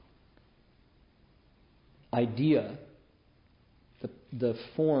idea, the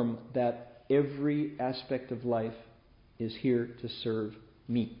form that every aspect of life is here to serve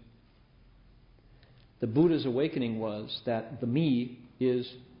me. The Buddha's awakening was that the me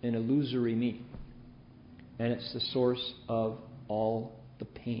is an illusory me. And it's the source of all the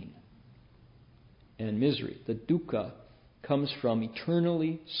pain and misery. The dukkha comes from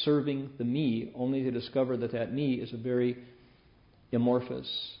eternally serving the me, only to discover that me is a very amorphous,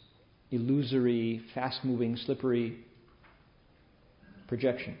 illusory, fast-moving, slippery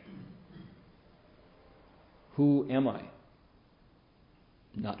projection. Who am I?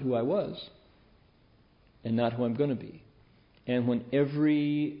 Not who I was, and not who I'm going to be. And when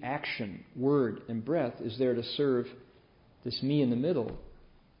every action, word, and breath is there to serve this me in the middle,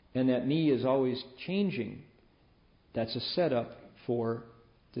 and that me is always changing, that's a setup for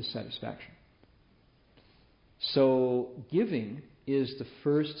dissatisfaction. So giving is the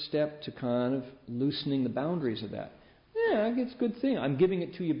first step to kind of loosening the boundaries of that. Yeah, it's a good thing. I'm giving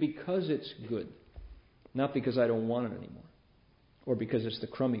it to you because it's good. Not because I don't want it anymore, or because it's the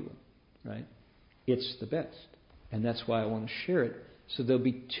crummy one, right? It's the best. And that's why I want to share it. So there'll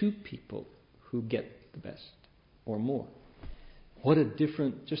be two people who get the best, or more. What a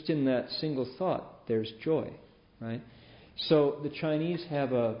different, just in that single thought, there's joy, right? So the Chinese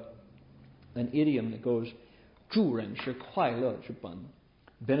have an idiom that goes, 助人是快乐之本.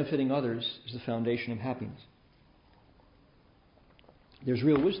 Benefiting others is the foundation of happiness. There's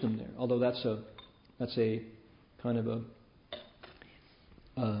real wisdom there, although that's a kind of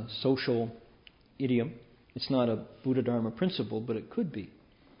a social idiom. It's not a Buddha Dharma principle, but it could be.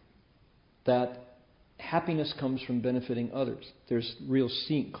 That happiness comes from benefiting others. There's real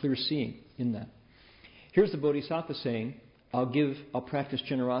clear seeing in that. Here's the Bodhisattva saying, I'll practice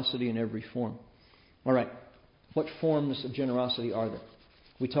generosity in every form. All right, what forms of generosity are there?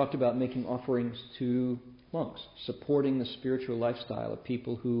 We talked about making offerings to monks, supporting the spiritual lifestyle of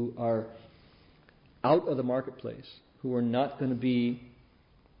people who are out of the marketplace, who are not going to be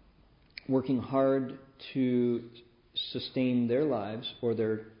working hard to sustain their lives or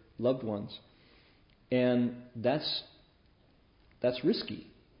their loved ones. And that's risky.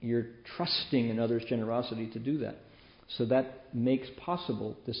 You're trusting in others' generosity to do that. So that makes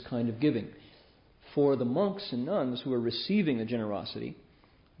possible this kind of giving. For the monks and nuns who are receiving the generosity,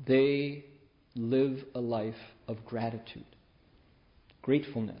 they live a life of gratitude,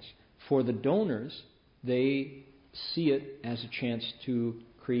 gratefulness. For the donors, they see it as a chance to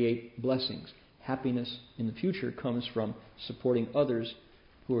create blessings. Happiness in the future comes from supporting others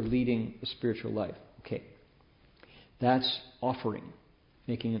who are leading a spiritual life. Okay, that's offering,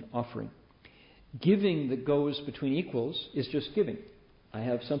 making an offering. Giving that goes between equals is just giving. I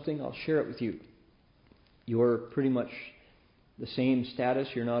have something, I'll share it with you. You're pretty much the same status.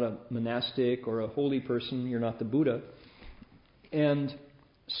 You're not a monastic or a holy person. You're not the Buddha. And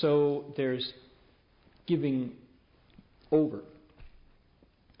so there's giving over.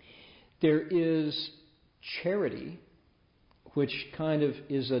 There is charity, which kind of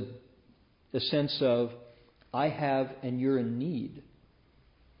is a sense of, I have and you're in need,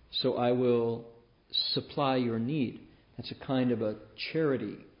 so I will supply your need. That's a kind of a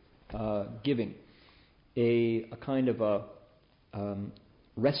charity giving, a kind of a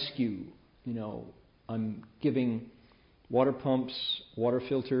rescue. I'm giving water pumps, water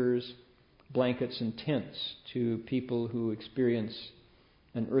filters, blankets and tents to people who experience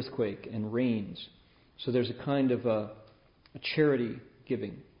an earthquake and rains. So there's a kind of a charity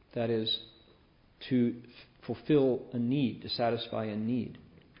giving, that is to fulfill a need, to satisfy a need.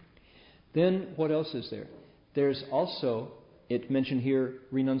 Then what else is there? There's also, it mentioned here,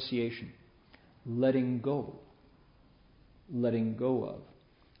 renunciation, letting go of,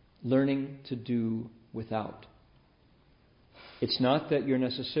 learning to do without. It's not that you're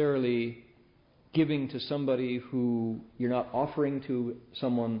necessarily giving to somebody who you're not offering to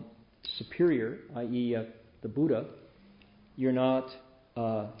someone superior, i.e. the Buddha. You're not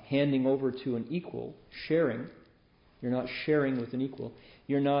handing over to an equal, sharing. You're not sharing with an equal.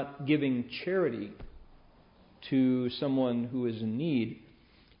 You're not giving charity to someone who is in need.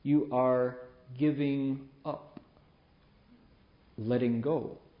 You are giving up, letting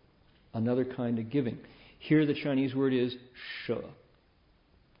go. Another kind of giving. Here the Chinese word is she.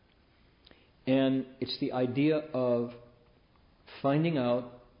 And it's the idea of finding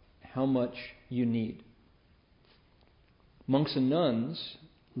out how much you need. Monks and nuns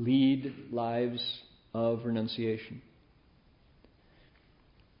lead lives of renunciation.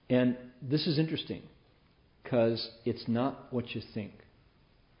 And this is interesting because it's not what you think.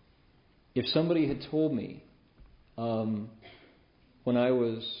 If somebody had told me when I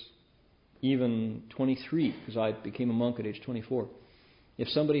was even 23, because I became a monk at age 24, if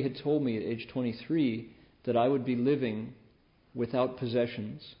somebody had told me at age 23 that I would be living without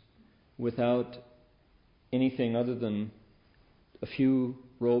possessions, without anything other than a few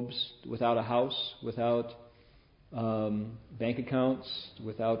robes, without a house, without bank accounts,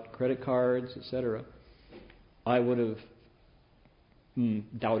 without credit cards, etc., I would have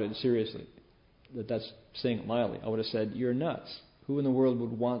doubted seriously. That's saying it mildly. I would have said, you're nuts. Who in the world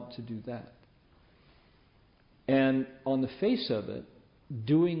would want to do that? And on the face of it,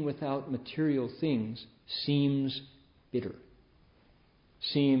 doing without material things seems bitter.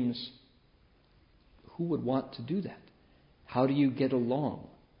 Seems, who would want to do that? How do you get along?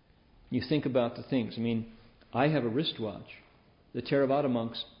 You think about the things. I mean, I have a wristwatch. The Theravada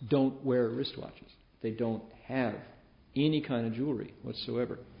monks don't wear wristwatches. They don't have any kind of jewelry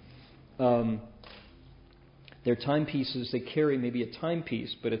whatsoever. Their timepieces, they carry maybe a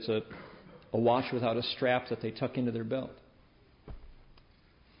timepiece, but it's a watch without a strap that they tuck into their belt.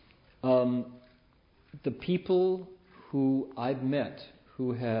 the people who I've met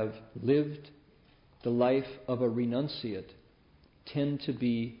who have lived the life of a renunciate tend to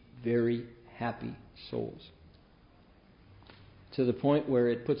be very happy souls. To the point where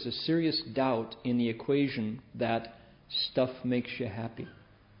it puts a serious doubt in the equation that stuff makes you happy.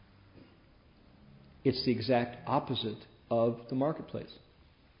 It's the exact opposite of the marketplace.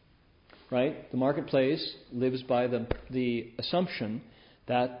 Right? The marketplace lives by the assumption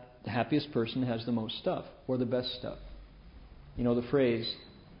that the happiest person has the most stuff or the best stuff. You know the phrase,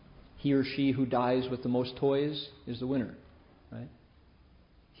 he or she who dies with the most toys is the winner. Right?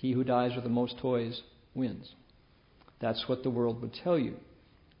 He who dies with the most toys wins. That's what the world would tell you.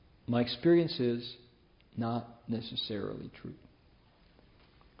 My experience is not necessarily true.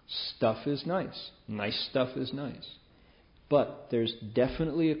 Stuff is nice. Nice stuff is nice. But there's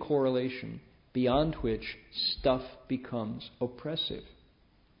definitely a correlation beyond which stuff becomes oppressive.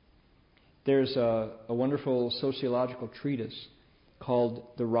 There's a wonderful sociological treatise called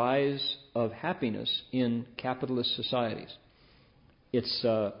The Rise of Happiness in Capitalist Societies. It's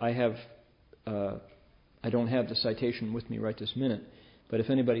I don't have the citation with me right this minute, but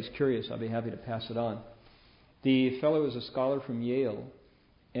if anybody's curious, I'll be happy to pass it on. The fellow is a scholar from Yale,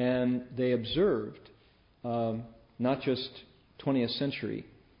 and they observed not just 20th century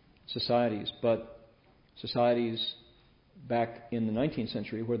societies, but societies back in the 19th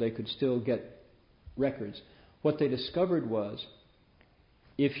century where they could still get records. What they discovered was,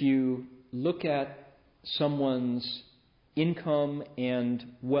 if you look at someone's income and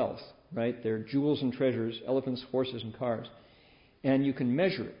wealth, right, their jewels and treasures, elephants, horses, and cars, and you can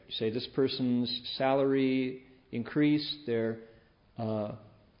measure it. You say this person's salary increased, their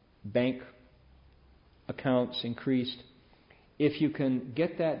bank accounts increased. If you can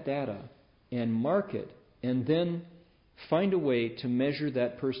get that data and mark it, and then find a way to measure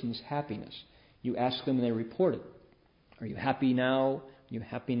that person's happiness. You ask them and they report it. Are you happy now? Are you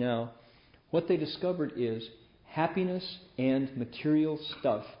happy now? What they discovered is happiness and material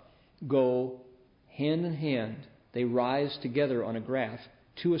stuff go hand in hand. They rise together on a graph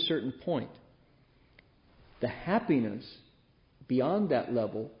to a certain point. The happiness beyond that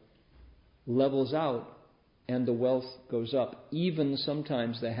level levels out and the wealth goes up. Even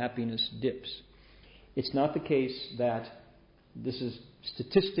sometimes the happiness dips. It's not the case that this is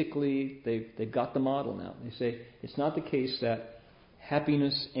statistically, they've got the model now. They say it's not the case that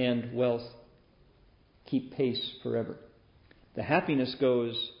happiness and wealth keep pace forever. The happiness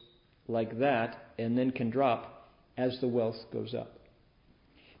goes like that and then can drop as the wealth goes up.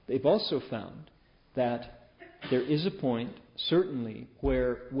 They've also found that there is a point, certainly,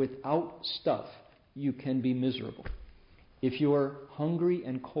 where without stuff you can be miserable. If you are hungry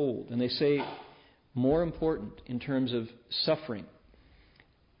and cold, and they say more important in terms of suffering,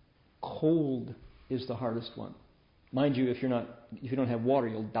 cold is the hardest one. Mind you, if you don't have water,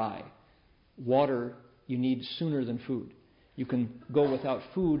 you'll die. Water you need sooner than food. You can go without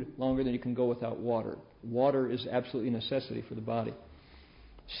food longer than you can go without water. Water is absolutely a necessity for the body.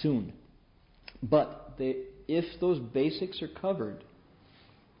 Soon. But if those basics are covered,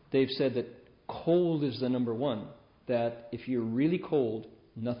 they've said that cold is the number one. That if you're really cold,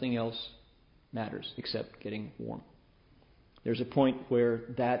 nothing else matters except getting warm. There's a point where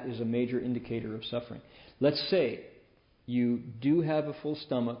that is a major indicator of suffering. Let's say you do have a full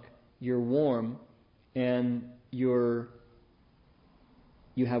stomach, you're warm, and you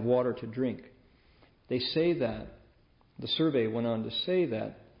have water to drink. They say that, the survey went on to say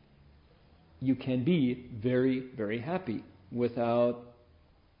that you can be very, very happy without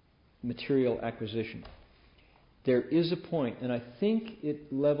material acquisition. There is a point, and I think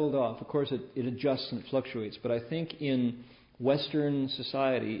it leveled off. Of course, it adjusts and it fluctuates, but I think in Western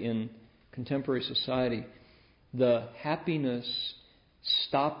society, in contemporary society, the happiness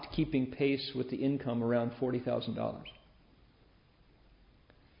stopped keeping pace with the income around $40,000.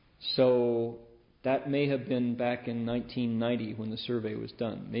 So that may have been back in 1990 when the survey was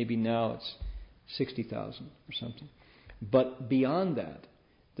done. Maybe now it's 60,000 or something. But beyond that,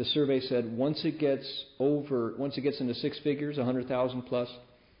 the survey said once it gets into six figures, 100,000 plus,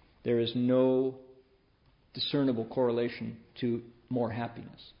 there is no discernible correlation to more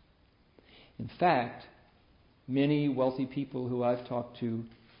happiness. In fact, many wealthy people who I've talked to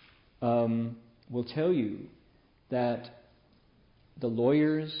will tell you that the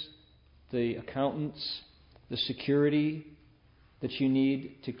lawyers, the accountants, the security that you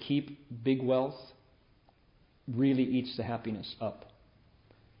need to keep big wealth really eats the happiness up.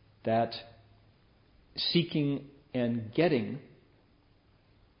 That seeking and getting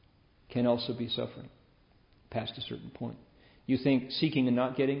can also be suffering past a certain point. You think seeking and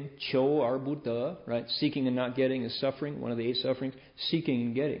not getting, Cho ar Buddha, right? Seeking and not getting is suffering, one of the 8 sufferings. Seeking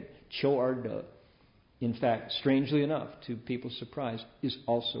and getting, Cho ar Da, in fact, strangely enough, to people's surprise, is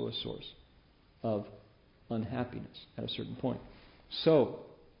also a source of unhappiness at a certain point. So,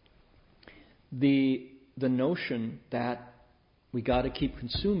 the notion that we got to keep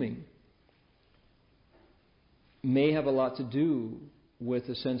consuming may have a lot to do with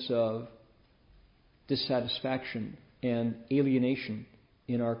a sense of dissatisfaction and alienation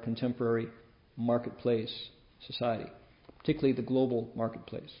in our contemporary marketplace society, particularly the global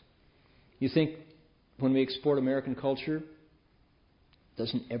marketplace. You think when we export American culture,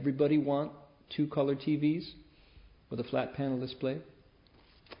 doesn't everybody want 2-color TVs with a flat panel display?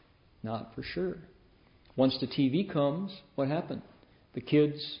 Not for sure. Once the TV comes, what happened? The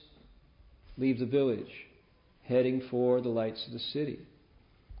kids leave the village, heading for the lights of the city.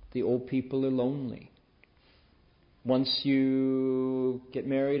 The old people are lonely. Once you get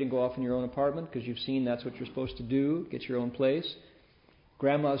married and go off in your own apartment, because you've seen that's what you're supposed to do, get your own place,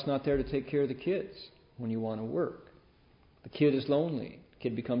 grandma's not there to take care of the kids when you want to work. The kid is lonely. The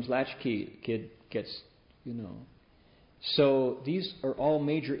kid becomes latchkey. The kid gets, So these are all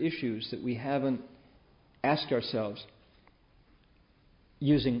major issues that we haven't asked ourselves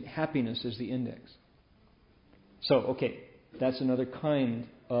using happiness as the index. So, okay, that's another kind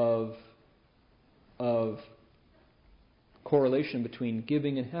of correlation between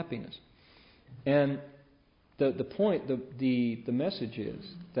giving and happiness. And the point, the message is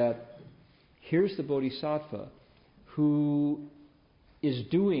that here's the Bodhisattva who is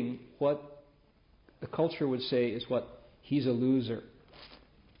doing what the culture would say is what he's a loser.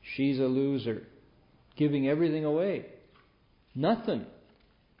 She's a loser. Giving everything away. Nothing.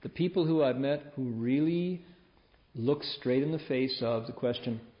 The people who I've met who really look straight in the face of the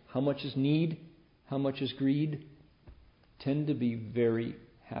question, how much is need, how much is greed, tend to be very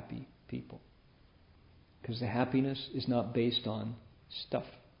happy people. Because the happiness is not based on stuff.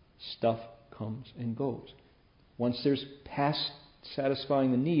 Stuff comes and goes. Once there's past satisfying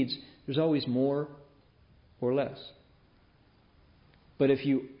the needs, there's always more or less. But if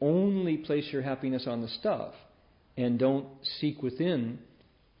you only place your happiness on the stuff and don't seek within,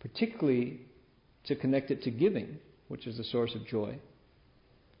 particularly to connect it to giving, which is the source of joy,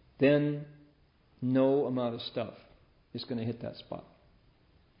 then no amount of stuff is going to hit that spot.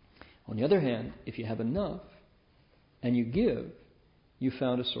 On the other hand, if you have enough and you give, you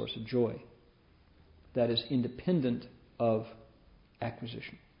found a source of joy that is independent of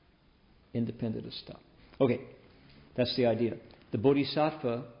acquisition, independent of stuff. Okay, that's the idea. The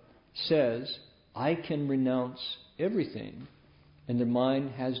Bodhisattva says, I can renounce everything and the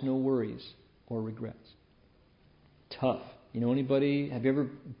mind has no worries or regrets. Tough. Anybody, have you ever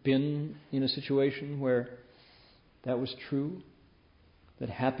been in a situation where that was true? That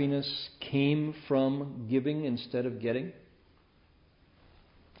happiness came from giving instead of getting?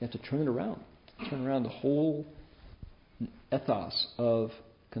 You have to turn it around. Turn around the whole ethos of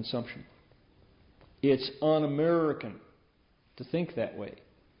consumption. It's un-American to think that way.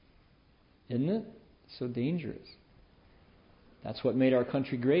 Isn't it? So dangerous. That's what made our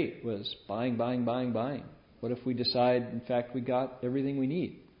country great, was buying, buying, buying, buying. What if we decide, in fact, we got everything we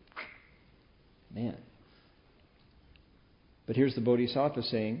need? Man. But here's the Bodhisattva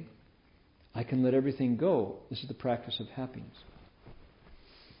saying, I can let everything go. This is the practice of happiness.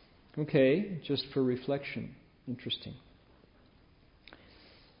 Okay, just for reflection. Interesting.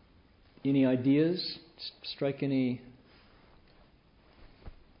 Any ideas? Strike any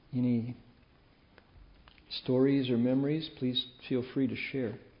stories or memories? Please feel free to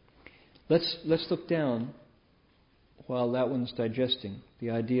share. Let's look down while that one's digesting. The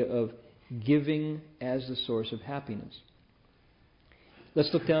idea of giving as the source of happiness.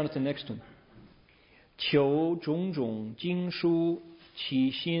 Let's look down at the next one. 求种种经书，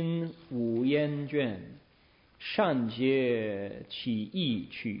其心无厌倦，善解其意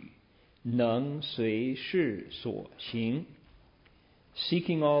趣，能随事所行.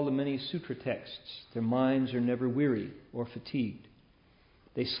 Seeking all the many sutra texts, their minds are never weary or fatigued.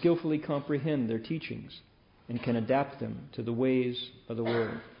 They skillfully comprehend their teachings and can adapt them to the ways of the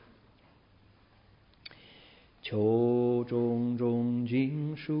world. 求种种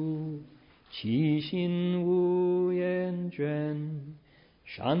经书，其心无厌倦，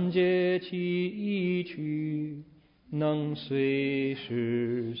善解其意趣，能随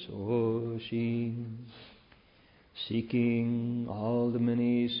事所行. Seeking all the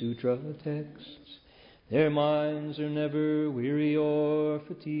many sutra texts, their minds are never weary or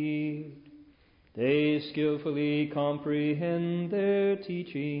fatigued. They skillfully comprehend their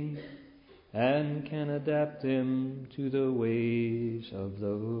teaching and can adapt them to the ways of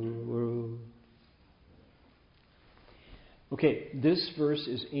the world. Okay, this verse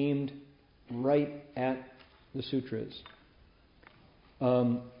is aimed right at the sutras.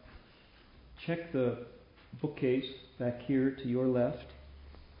 Check the bookcase back here to your left.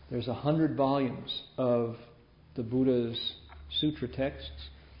 There's 100 volumes of the Buddha's sutra texts.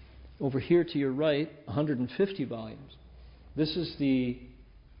 Over here to your right, 150 volumes. This is the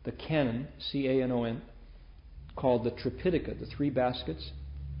canon, C-A-N-O-N, called the Tripitaka, the three baskets.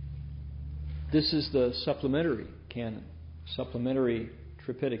 This is the supplementary canon, supplementary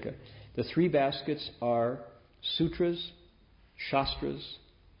Tripitaka. The three baskets are sutras, shastras,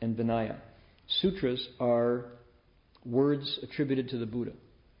 and Vinaya. Sutras are words attributed to the Buddha,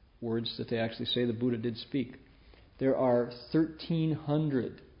 words that they actually say the Buddha did speak. There are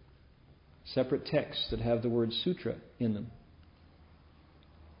 1,300 separate texts that have the word sutra in them.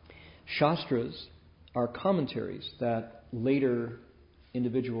 Shastras are commentaries that later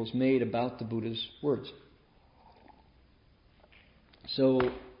individuals made about the Buddha's words. So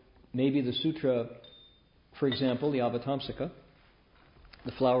maybe the sutra, for example, the Avatamsaka,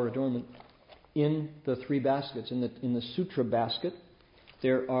 the flower adornment, in the three baskets, in the sutra basket,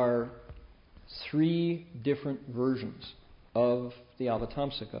 there are 3 different versions of the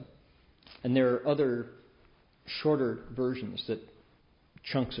Avatamsaka. And there are other shorter versions,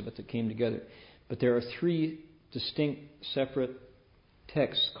 chunks of it that came together. But there are 3 distinct, separate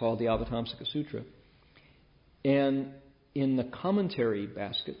texts called the Avatamsaka Sutra. And in the commentary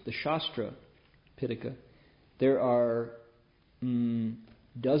basket, the Shastra Pitaka, there are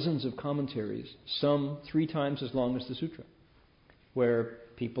dozens of commentaries, some 3 times as long as the sutra, where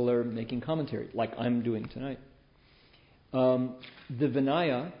people are making commentary, like I'm doing tonight. The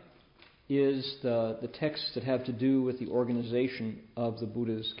Vinaya is the texts that have to do with the organization of the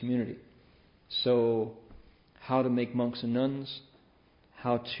Buddha's community. So, how to make monks and nuns,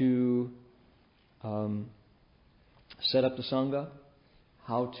 how to set up the Sangha,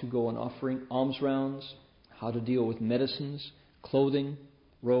 how to go on offering alms rounds, how to deal with medicines, clothing,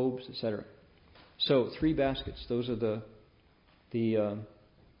 robes, etc. So 3 baskets. Those are the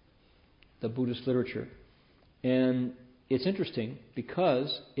Buddhist literature, and it's interesting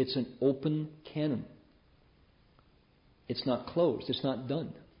because it's an open canon. It's not closed. It's not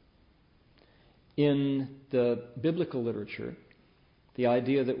done. In the biblical literature, the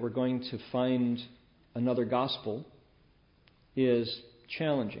idea that we're going to find another gospel is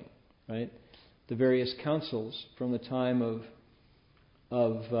challenging, right? The various councils from the time of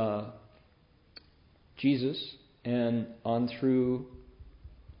Jesus and on through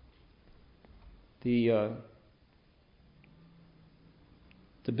the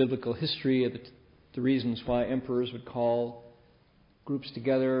biblical history of the reasons why emperors would call groups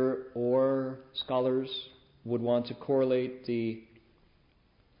together, or scholars would want to correlate the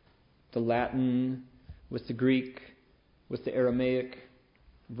Latin with the Greek, with the Aramaic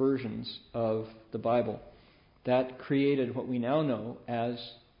versions of the Bible. That created what we now know as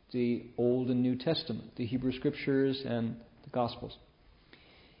the Old and New Testament, the Hebrew Scriptures and the Gospels.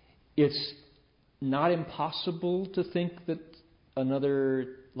 It's not impossible to think that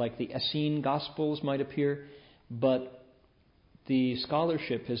another, like the Essene Gospels, might appear, but the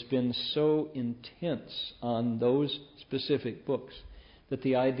scholarship has been so intense on those specific books that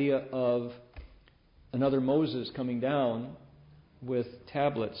the idea of another Moses coming down with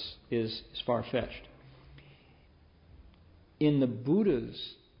tablets is far-fetched. In the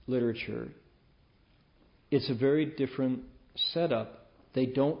Buddha's literature, it's a very different setup. They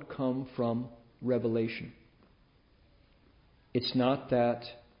don't come from revelation. It's not that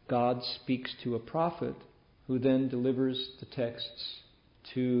God speaks to a prophet who then delivers the texts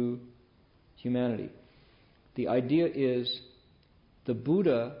to humanity. The idea is the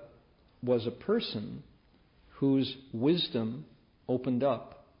Buddha was a person whose wisdom opened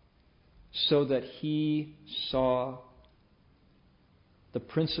up so that he saw the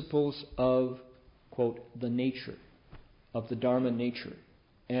principles of, quote, the nature, of the Dharma nature.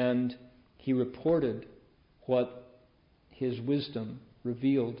 And he reported what his wisdom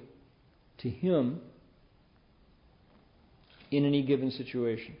revealed to him in any given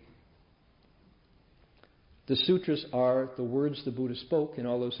situation. The sutras are the words the Buddha spoke in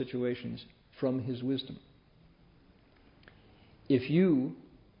all those situations from his wisdom. If you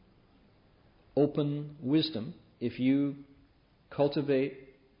open wisdom, if you cultivate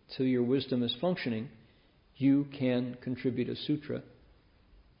till your wisdom is functioning, you can contribute a sutra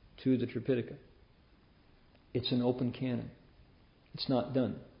to the Tripitaka. It's an open canon. It's not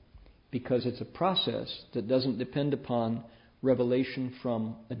done because it's a process that doesn't depend upon revelation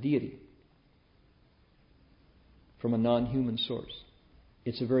from a deity. from a non-human source.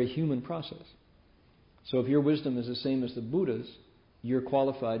 It's a very human process. So if your wisdom is the same as the Buddha's, you're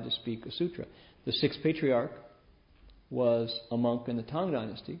qualified to speak a sutra. The sixth patriarch was a monk in the Tang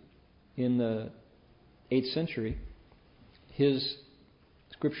Dynasty in the 8th century. His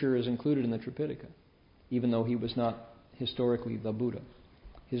scripture is included in the Tripitaka, even though he was not historically the Buddha.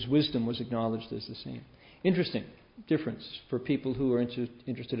 His wisdom was acknowledged as the same. Interesting difference for people who are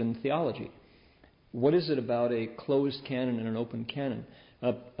interested in theology. What is it about a closed canon and an open canon?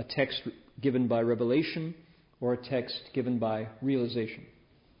 A text given by revelation or a text given by realization?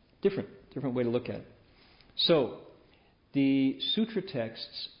 Different way to look at it. So, the sutra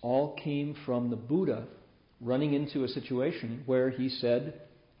texts all came from the Buddha running into a situation where he said,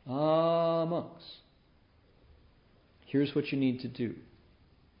 monks, here's what you need to do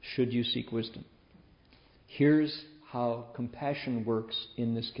should you seek wisdom. Here's how compassion works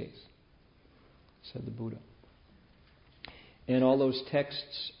in this case, said the Buddha. And all those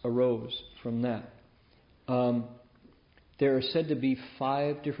texts arose from that. There are said to be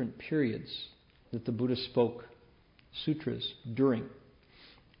 5 different periods that the Buddha spoke sutras during.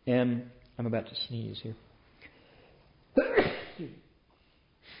 And I'm about to sneeze here.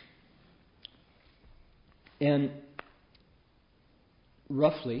 And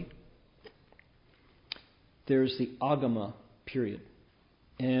roughly, there's the Agama period.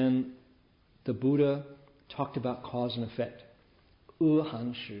 And the Buddha talked about cause and effect.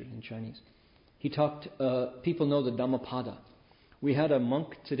 Han Shi in Chinese. He talked, people know the Dhammapada. We had a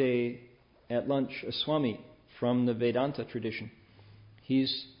monk today at lunch, a Swami from the Vedanta tradition.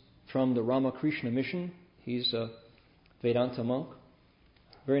 He's from the Ramakrishna mission. He's a Vedanta monk.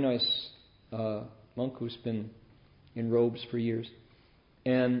 Very nice monk who's been in robes for years.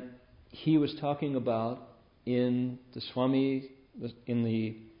 And he was talking about in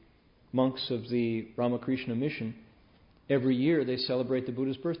the monks of the Ramakrishna mission, every year they celebrate the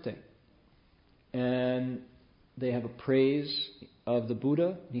Buddha's birthday. And they have a praise of the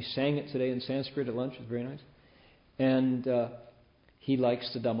Buddha. He sang it today in Sanskrit at lunch. It was very nice. And he likes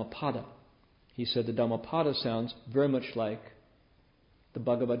the Dhammapada. He said the Dhammapada sounds very much like the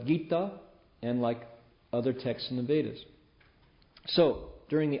Bhagavad Gita and like other texts in the Vedas. So,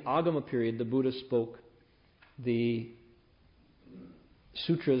 during the Agama period, the Buddha spoke the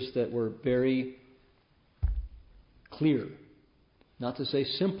sutras that were very clear. Not to say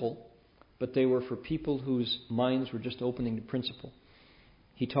simple, but they were for people whose minds were just opening to principle.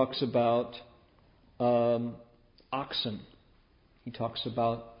 He talks about oxen. He talks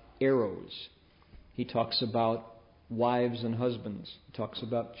about arrows. He talks about wives and husbands. He talks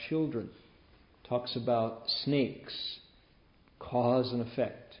about children. He talks about snakes, cause and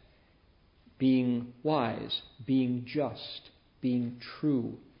effect, being wise, being just, being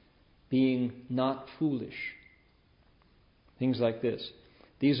true, being not foolish. Things like this.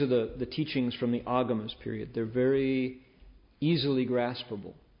 These are the teachings from the Agamas period. They're very easily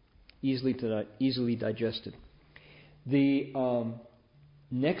graspable, easily digested. The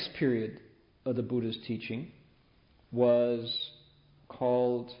next period of the Buddha's teaching was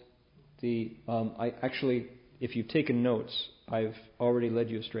called if you've taken notes, I've already led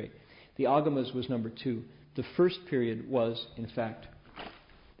you astray. The Agamas was number 2. The first period was, in fact,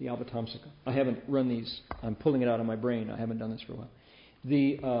 the Avatamsaka. I haven't run these. I'm pulling it out of my brain. I haven't done this for a while.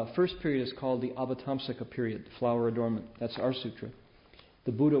 The first period is called the Avatamsaka period, the flower adornment. That's our sutra.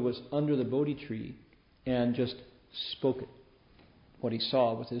 The Buddha was under the Bodhi tree and just spoke it, what he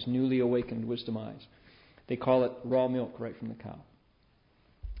saw with his newly awakened wisdom eyes. They call it raw milk right from the cow.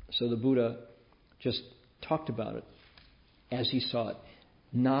 So the Buddha just talked about it as he saw it,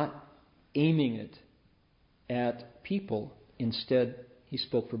 not aiming it at people. Instead, he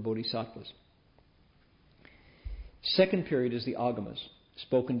spoke for bodhisattvas. Second period is the Agamas,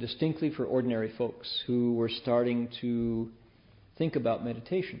 spoken distinctly for ordinary folks who were starting to think about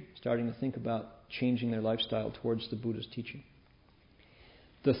meditation, starting to think about changing their lifestyle towards the Buddha's teaching.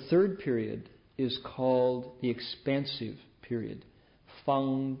 The third period is called the expansive period,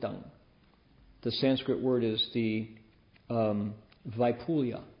 Fang Dang. The Sanskrit word is the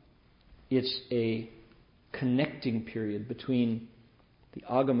Vaipulya. It's a connecting period between the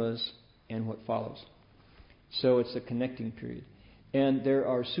Agamas and what follows. So it's a connecting period. And there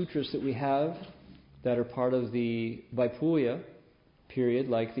are sutras that we have that are part of the Vaipulya period,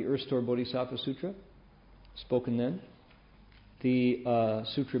 like the Earth-Store Bodhisattva Sutra, spoken then. The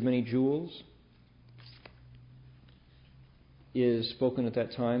Sutra of Many Jewels is spoken at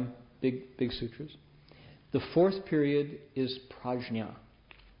that time. Big sutras. The fourth period is Prajna.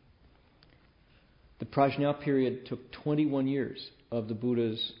 The Prajna period took 21 years of the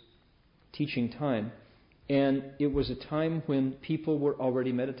Buddha's teaching time. And it was a time when people were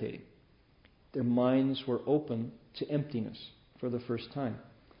already meditating. Their minds were open to emptiness for the first time.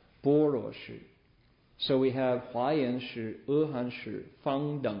 般若时. So we have 华严时, 阿含时,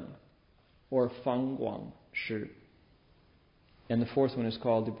 方等, or 方广时. And the fourth one is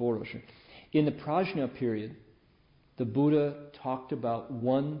called the 般若时. In the Prajna period, the Buddha talked about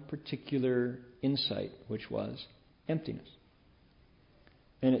one particular insight, which was emptiness.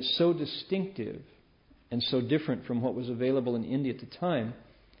 And it's so distinctive and so different from what was available in India at the time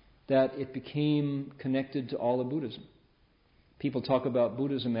that it became connected to all of Buddhism. People talk about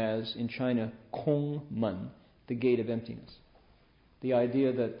Buddhism as, in China, Kong Man, the gate of emptiness. The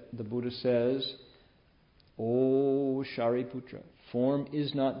idea that the Buddha says, "O Shariputra, form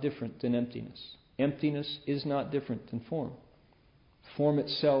is not different than emptiness. Emptiness is not different than form. Form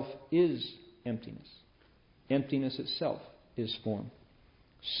itself is emptiness. Emptiness itself is form.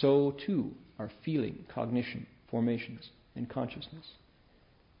 So too are feeling, cognition, formations, and consciousness."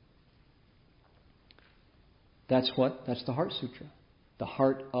 That's what? That's the Heart Sutra. The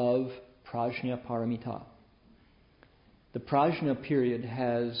heart of Prajna Paramita. The Prajna period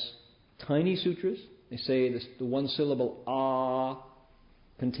has tiny sutras. They say this, the one syllable "ah"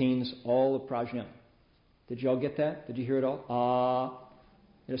 contains all of Prajna. Did you all get that? Did you hear it all? Ah.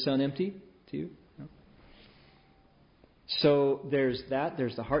 Did it sound empty to you? No. So there's that.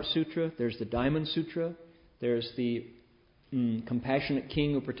 There's the Heart Sutra. There's the Diamond Sutra. There's the Compassionate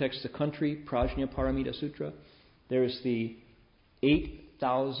King who protects the country, Prajna Paramita Sutra. There's the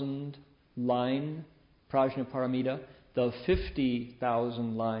 8,000 line Prajna Paramita, the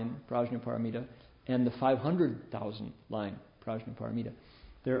 50,000 line Prajna Paramita, and the 500,000 line Prajna Paramita.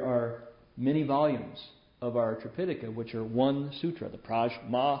 There are many volumes of our Tripitaka which are one sutra, the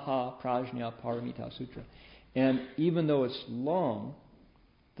Maha Prajna Paramita Sutra. And even though it's long,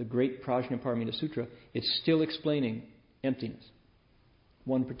 the great Prajna Paramita Sutra, it's still explaining emptiness.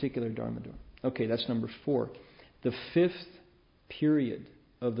 One particular Dharma door. Okay, that's number 4. The 5th period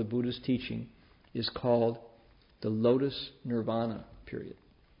of the Buddha's teaching is called the Lotus Nirvana period.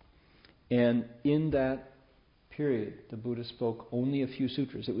 And in that period, the Buddha spoke only a few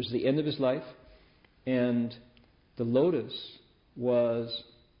sutras. It was the end of his life, and the lotus was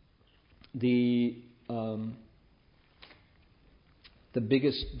the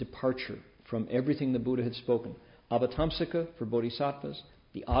biggest departure from everything the Buddha had spoken. Avatamsaka for bodhisattvas,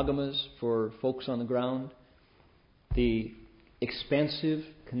 the agamas for folks on the ground, the expansive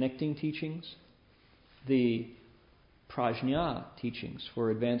connecting teachings, the prajna teachings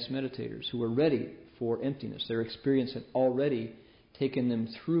for advanced meditators who were ready for emptiness. Their experience had already taken them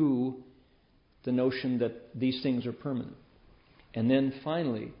through the notion that these things are permanent. And then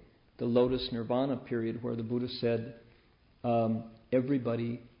finally, the Lotus Nirvana period where the Buddha said,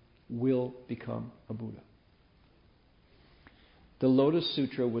 everybody will become a Buddha. The Lotus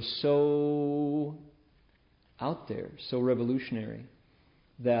Sutra was so out there, so revolutionary,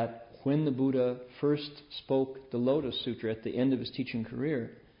 that when the Buddha first spoke the Lotus Sutra at the end of his teaching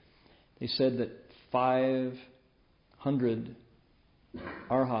career, they said that 500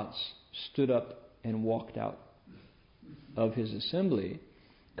 arhats stood up and walked out of his assembly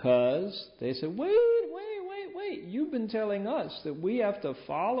because they said, wait, you've been telling us that we have to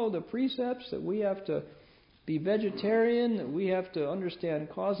follow the precepts, that we have to be vegetarian, that we have to understand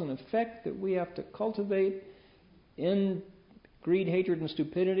cause and effect, that we have to cultivate in greed, hatred, and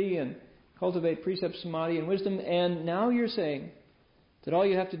stupidity, and cultivate precept, samadhi, and wisdom. And now you're saying that all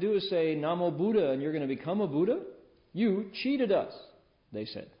you have to do is say Namo Buddha and you're going to become a Buddha? You cheated us, they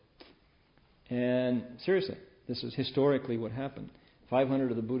said. And seriously, this is historically what happened.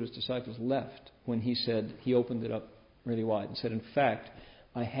 500 of the Buddha's disciples left when he said, he opened it up really wide and said, in fact,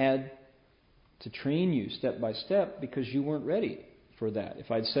 I had to train you step by step because you weren't ready for that.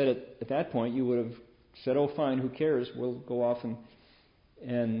 If I'd said it at that point, you would have said, oh fine, who cares? We'll go off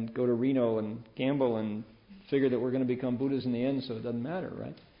and go to Reno and gamble and figure that we're going to become Buddhas in the end, so it doesn't matter,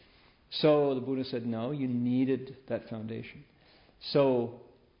 right? So the Buddha said, no, you needed that foundation. So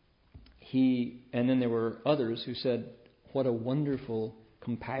and then there were others who said, what a wonderful,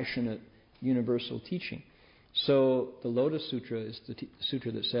 compassionate, universal teaching. So the Lotus Sutra is the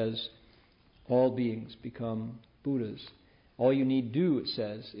sutra that says all beings become Buddhas. All you need do, it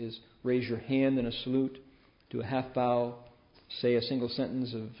says, is raise your hand in a salute, do a half bow, say a single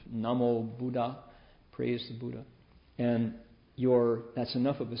sentence of Namo Buddha, praise the Buddha. And that's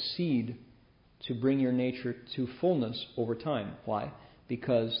enough of a seed to bring your nature to fullness over time. Why?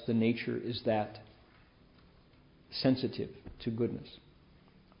 Because the nature is that sensitive to goodness.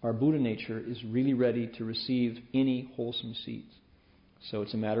 Our Buddha nature is really ready to receive any wholesome seeds. So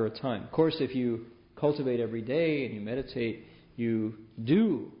it's a matter of time. Of course, if you cultivate every day and you meditate, you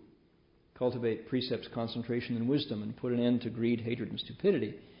do cultivate precepts, concentration, and wisdom and put an end to greed, hatred, and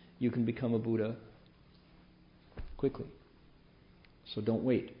stupidity, you can become a Buddha quickly. So don't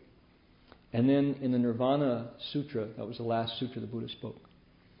wait. And then in the Nirvana Sutra, that was the last sutra the Buddha spoke.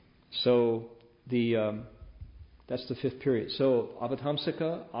 So that's the fifth period. So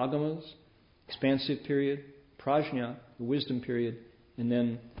Avatamsaka, Agamas, expansive period, Prajna, the wisdom period, and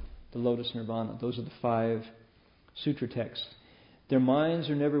then the Lotus Nirvana. Those are the 5 sutra texts. Their minds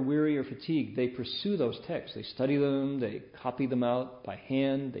are never weary or fatigued. They pursue those texts. They study them, they copy them out by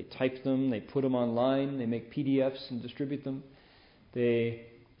hand, they type them, they put them online, they make PDFs and distribute them. They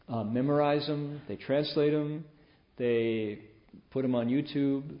memorize them, they translate them, they put them on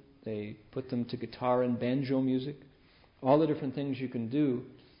YouTube, they put them to guitar and banjo music. All the different things you can do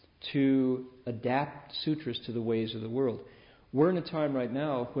to adapt sutras to the ways of the world. We're in a time right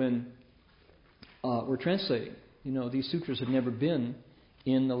now when we're translating. These sutras have never been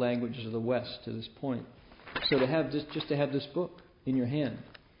in the languages of the West to this point. So to have this book in your hand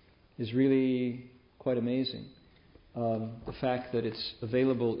is really quite amazing. The fact that it's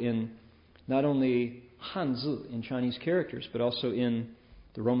available in not only Hanzi, in Chinese characters, but also in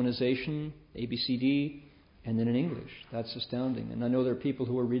the Romanization, ABCD, and then in English. That's astounding. And I know there are people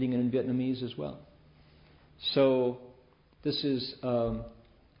who are reading it in Vietnamese as well. So this is a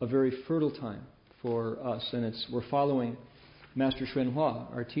very fertile time for us, and we're following Master Xuan Hua,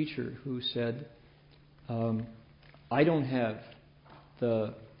 our teacher, who said, I don't have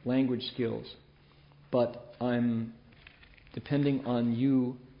the language skills, but I'm depending on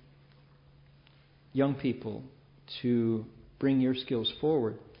you young people to bring your skills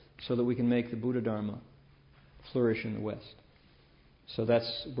forward so that we can make the Buddha Dharma flourish in the West. So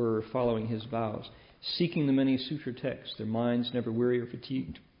we're following his vows. Seeking the many sutra texts, their minds never weary or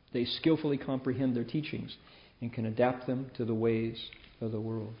fatigued. They skillfully comprehend their teachings and can adapt them to the ways of the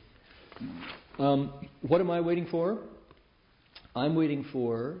world. What am I waiting for? I'm waiting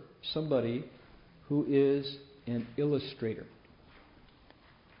for somebody who is an illustrator.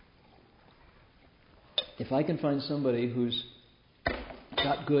 If I can find somebody who's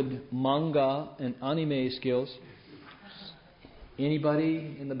got good manga and anime skills,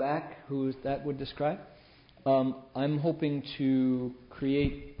 anybody in the back who that would describe? I'm hoping to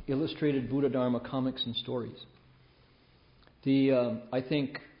create illustrated Buddha Dharma comics and stories. I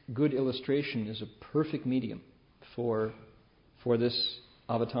think good illustration is a perfect medium for this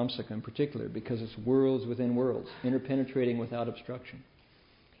Avatamsaka in particular, because it's worlds within worlds, interpenetrating without obstruction.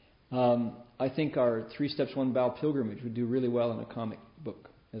 I think our 3 Steps, 1 Bow pilgrimage would do really well in a comic book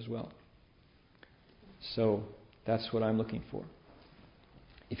as well. So that's what I'm looking for.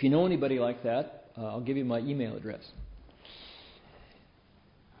 If you know anybody like that, I'll give you my email address.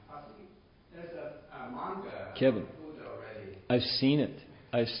 There's a manga Kevin. Buddha already. I've seen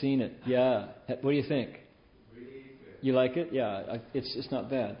it. Yeah. What do you think? Really good. You like it? Yeah. It's not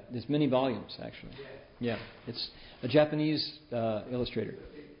bad. There's many volumes actually. Yes. Yeah. It's a Japanese illustrator.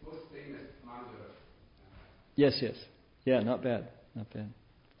 The most famous manga. Yes. Yeah. Not bad.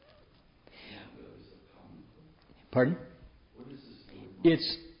 Pardon?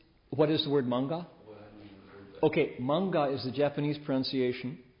 What is the word manga? Okay, manga is the Japanese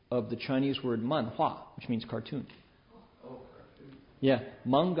pronunciation of the Chinese word manhua, which means cartoon. Yeah,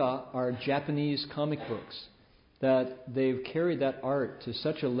 manga are Japanese comic books that they've carried that art to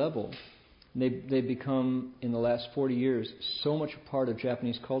such a level. They've become, in the last 40 years, so much a part of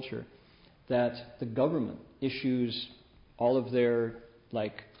Japanese culture that the government issues all of their,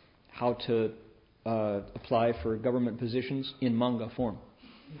 how to apply for government positions in manga form.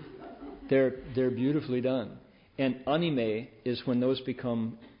 They're beautifully done. And anime is when those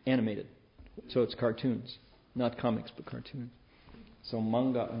become animated. So it's cartoons. Not comics, but cartoons. So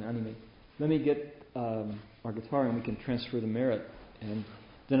manga and anime. Let me get our guitar and we can transfer the merit. And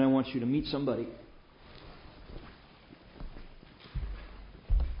then I want you to meet somebody.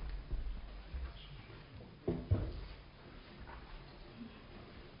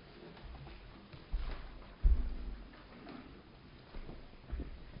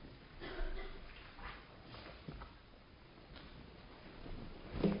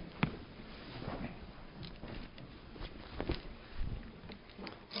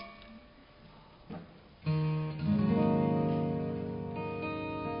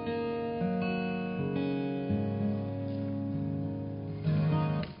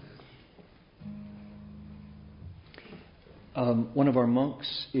 One of our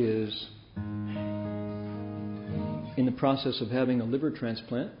monks is in the process of having a liver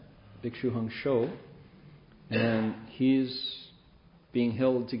transplant, Bhikshu Hung Shou, and he's being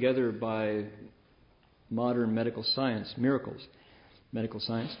held together by modern medical science, miracles, medical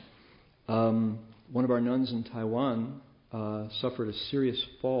science. One of our nuns in Taiwan suffered a serious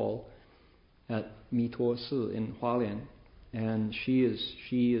fall at Mituo Si in Hualien, and she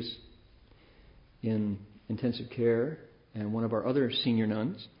is in intensive care. And one of our other senior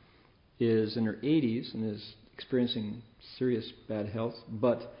nuns is in her 80s and is experiencing serious bad health.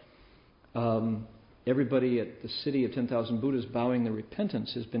 But everybody at the City of 10,000 Buddhas bowing their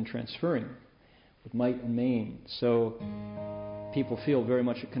repentance has been transferring with might and main. So people feel very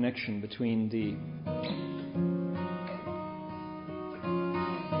much a connection between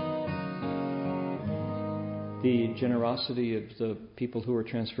the generosity of the people who are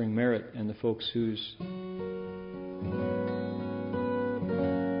transferring merit and the folks whose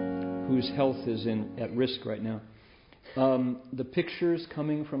health is at risk right now. The pictures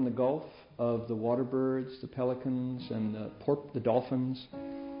coming from the Gulf of the water birds, the pelicans, and the dolphins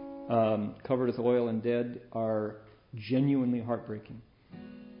covered with oil and dead are genuinely heartbreaking.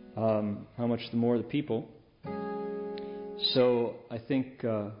 How much the more the people. So I think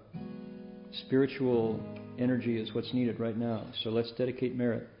spiritual energy is what's needed right now. So let's dedicate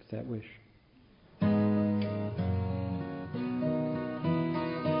merit with that wish.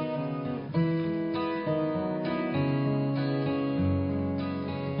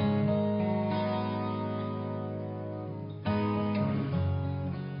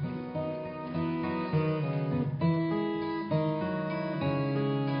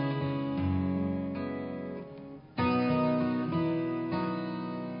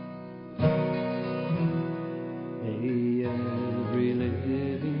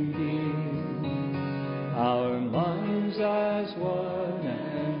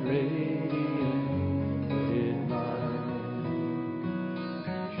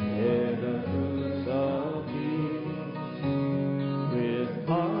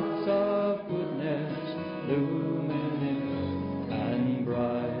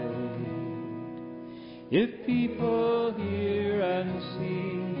 If people hear and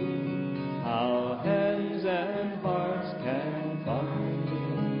see how hands and hearts can find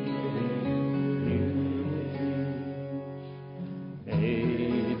unity,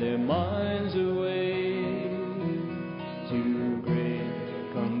 may their minds awake to great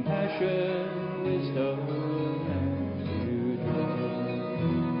compassion, wisdom, and to joy.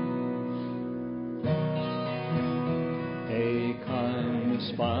 May kindness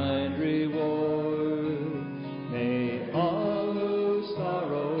find reward.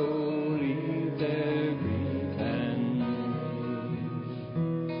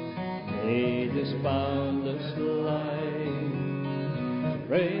 Boundless light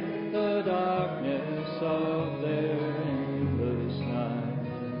break the darkness of their endless night.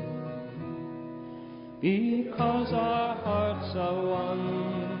 Because our hearts are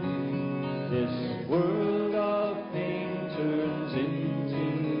one, this world of pain turns into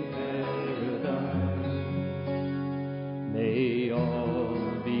paradise. May all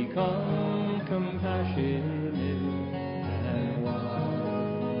become compassionate.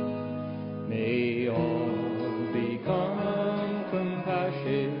 May all become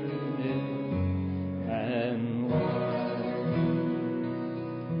compassionate and wise.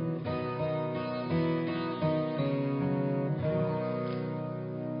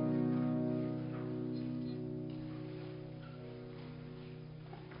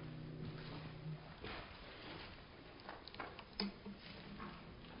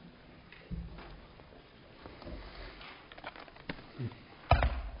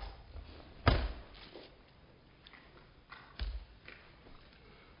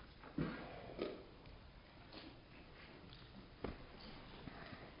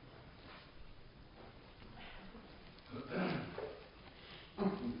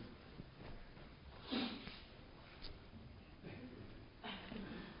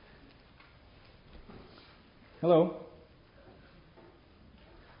 Hello.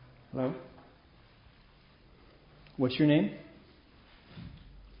 Hello. What's your name?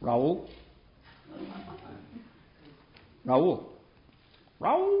 Raul. Raul.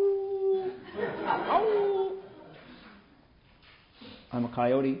 Raul. Raul. I'm a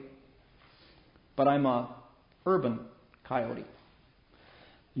coyote, but I'm a urban coyote.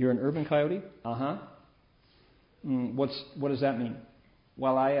 You're an urban coyote? Uh-huh. What does that mean?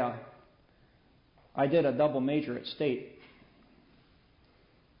 Well, I did a double major at State.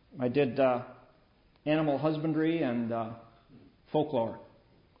 I did animal husbandry and folklore.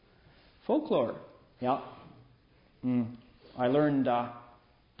 Folklore, yeah. I learned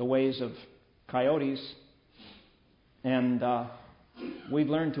the ways of coyotes, and we've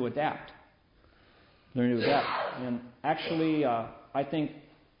learned to adapt. And actually, I think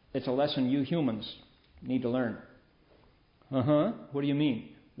it's a lesson you humans need to learn. What do you mean?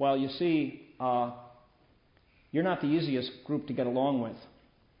 Well, you see, you're not the easiest group to get along with.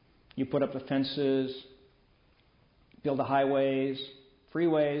 You put up the fences, build the highways,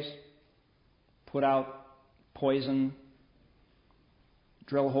 freeways, put out poison,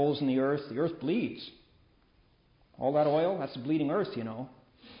 drill holes in the earth. The earth bleeds. All that oil, that's the bleeding earth, you know.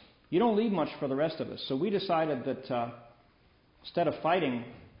 You don't leave much for the rest of us. So we decided that instead of fighting,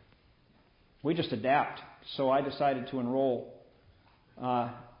 we just adapt. So I decided to enroll.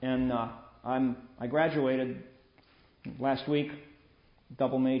 And I graduated last week,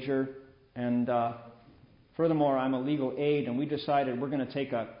 double major, and furthermore, I'm a legal aid, and we decided we're going to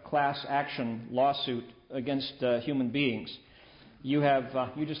take a class action lawsuit against human beings. You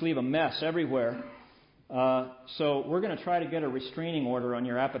just leave a mess everywhere. So we're going to try to get a restraining order on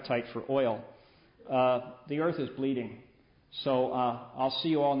your appetite for oil. The earth is bleeding. So I'll see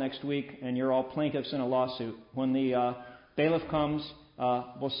you all next week, and you're all plaintiffs in a lawsuit. When the bailiff comes,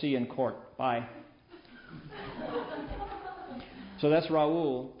 we'll see you in court. Bye. So that's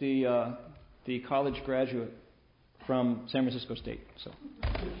Raul, the college graduate from San Francisco State. So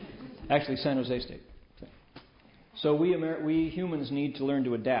actually, San Jose State. So we humans need to learn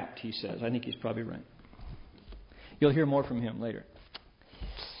to adapt, he says. I think he's probably right. You'll hear more from him later.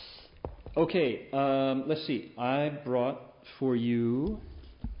 Okay, let's see. I brought for you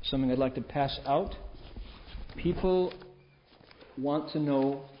something I'd like to pass out. People want to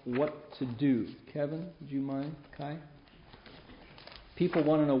know what to do. Kevin, would you mind? Kai? People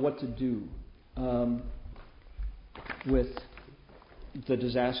want to know what to do with the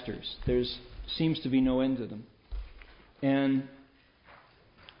disasters. There seems to be no end to them. And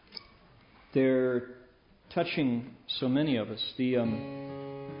they're touching so many of us. The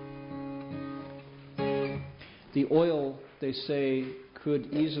oil, they say,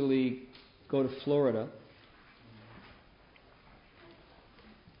 could easily go to Florida.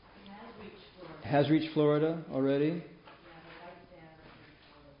 Has reached Florida already?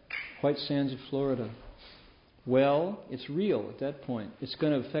 White sands of Florida. Well, it's real at that point. It's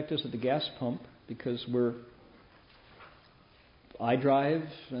going to affect us at the gas pump because I drive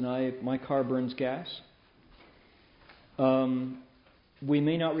and my car burns gas. We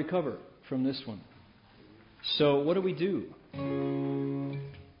may not recover from this one. So what do we do?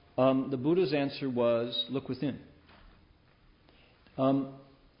 The Buddha's answer was, look within.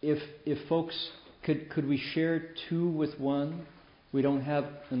 If folks, could we share two with one? We don't have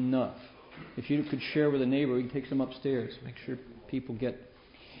enough. If you could share with a neighbor, we can take some upstairs. Make sure people get...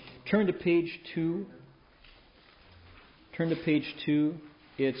 Turn to page 2. Turn to page 2.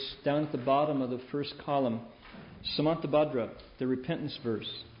 It's down at the bottom of the first column. Samantabhadra, the repentance verse.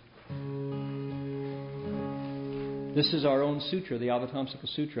 This is our own sutra, the Avatamsaka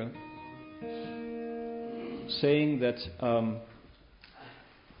Sutra, saying that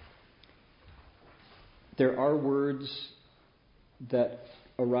there are words that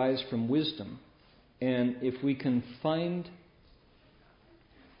arise from wisdom, and if we can find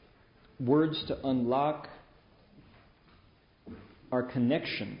words to unlock our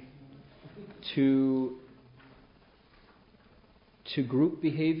connection to group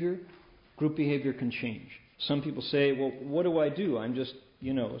behavior can change. Some people say, well, what do I do? I'm just,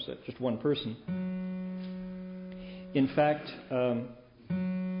 is that just one person? In fact,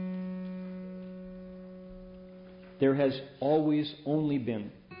 there has always only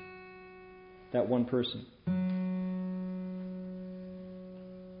been that one person.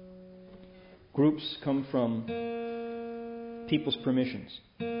 Groups come from people's permissions.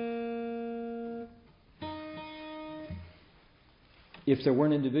 If there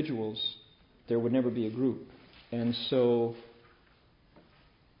weren't individuals, there would never be a group. And so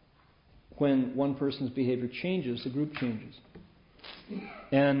when one person's behavior changes, the group changes.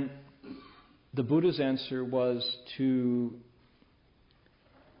 And the Buddha's answer was to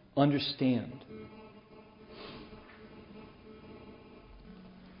understand.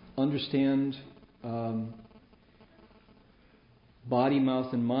 Understand body,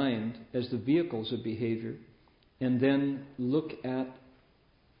 mouth, and mind as the vehicles of behavior, and then look at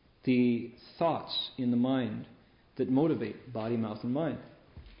the thoughts in the mind that motivate body, mouth, and mind.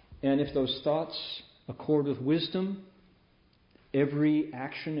 And if those thoughts accord with wisdom, every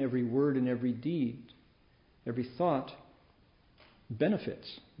action, every word, and every deed, every thought benefits.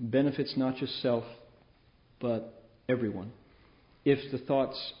 Benefits not just self, but everyone. If the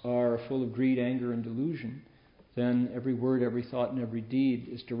thoughts are full of greed, anger, and delusion, then every word, every thought, and every deed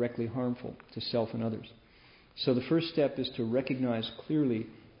is directly harmful to self and others. So the first step is to recognize clearly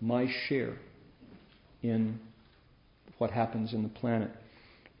my share in what happens in the planet.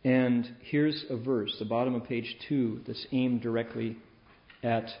 And here's a verse, the bottom of page 2, that's aimed directly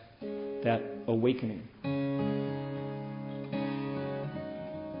at that awakening.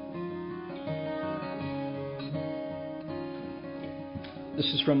 This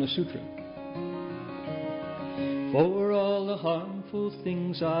is from the sutra. For all the harmful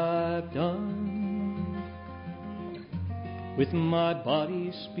things I've done, with my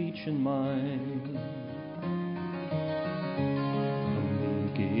body, speech, and mind,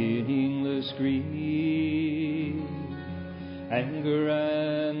 from beginningless greed, anger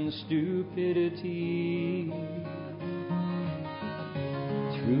and stupidity,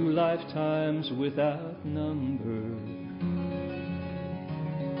 through lifetimes without number,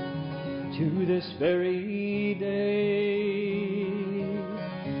 to this very day,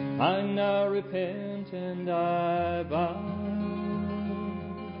 I now repent and I vow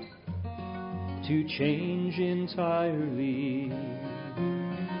to change entirely.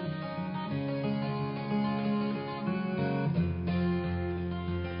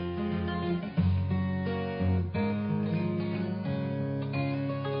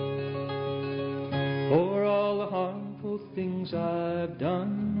 For all the harmful things I've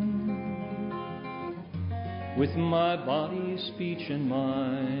done, with my body, speech, and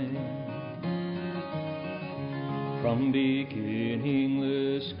mind, from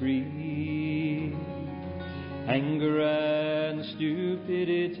beginningless greed, anger and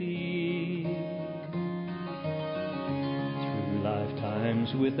stupidity, through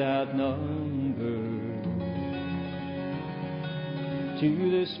lifetimes without number, to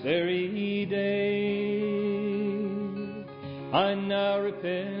this very day, I now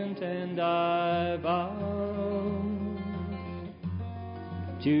repent and I vow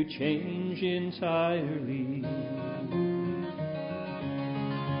to change entirely.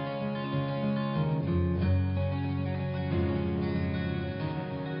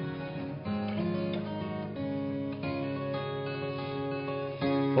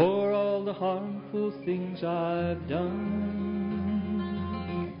 For all the harmful things I've done,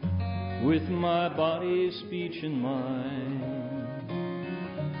 with my body, speech, and mind,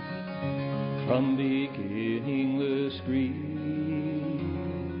 from beginningless greed,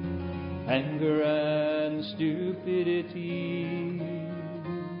 anger and stupidity,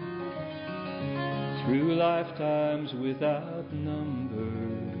 through lifetimes without number,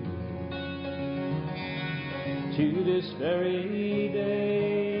 to this very day,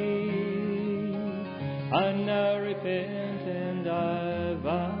 I now repent and I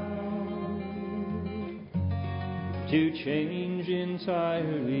vow to change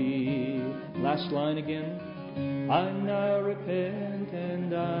entirely. Last line again. I now repent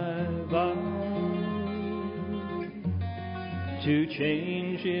and I vow to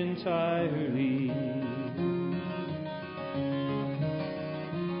change entirely.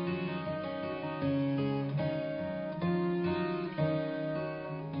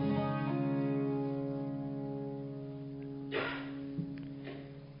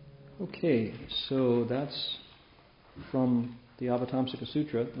 Okay, so that's from the Avatamsaka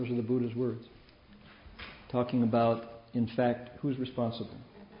Sutra. Those are the Buddha's words, talking about, in fact, who's responsible.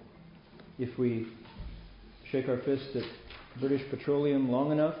 If we shake our fist at British Petroleum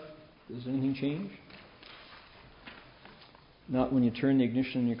long enough, does anything change? Not when you turn the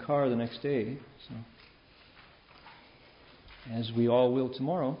ignition in your car the next day. So, as we all will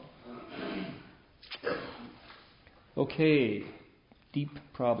tomorrow. Okay, deep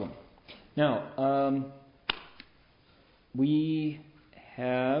problem. Now, we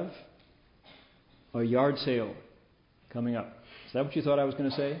have a yard sale coming up. Is that what you thought I was going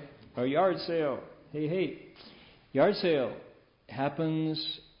to say? Our yard sale. Hey. Yard sale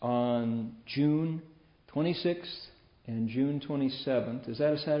happens on June 26th and June 27th. Is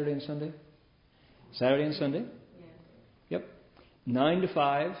that a Saturday and Sunday? Saturday and Sunday? Yes. Yep. 9 to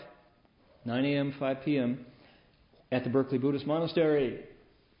 5, 9 a.m., 5 p.m. at the Berkeley Buddhist Monastery.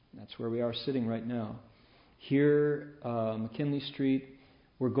 That's where we are sitting right now. Here, McKinley Street,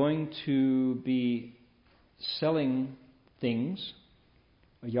 we're going to be selling things,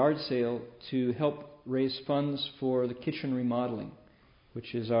 a yard sale, to help raise funds for the kitchen remodeling,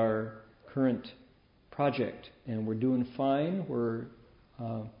 which is our current project. And we're doing fine.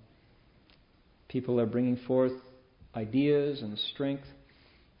 People are bringing forth ideas and strength.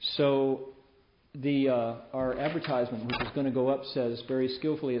 So our advertisement, which is going to go up, says very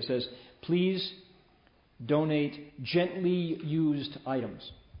skillfully, it says, please donate gently used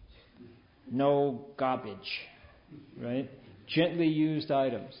items. No garbage, right? Gently used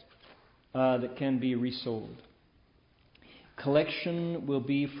items that can be resold. Collection will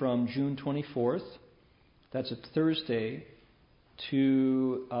be from June 24th, that's a Thursday,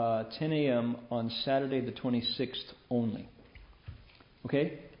 to 10 a.m. on Saturday the 26th only.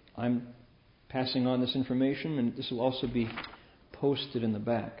 Okay? I'm passing on this information, and this will also be posted in the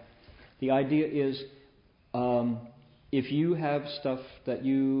back. The idea is if you have stuff that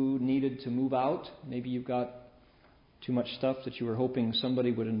you needed to move out, maybe you've got too much stuff that you were hoping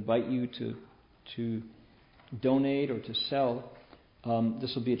somebody would invite you to donate or to sell,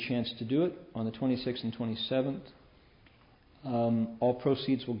 this will be a chance to do it on the 26th and 27th. All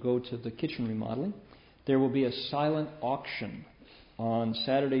proceeds will go to the kitchen remodeling. There will be a silent auction on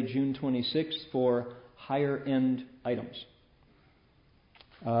Saturday, June 26th for higher-end items.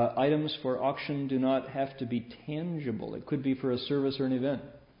 Items for auction do not have to be tangible. It could be for a service or an event.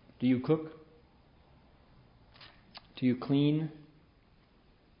 Do you cook? Do you clean?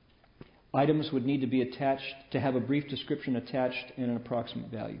 Items would need to be attached, to have a brief description attached and an approximate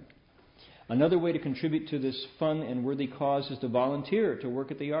value. Another way to contribute to this fun and worthy cause is to volunteer to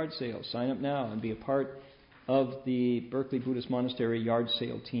work at the yard sale. Sign up now and be a part of the Berkeley Buddhist Monastery yard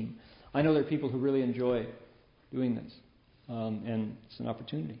sale team. I know there are people who really enjoy doing this, and it's an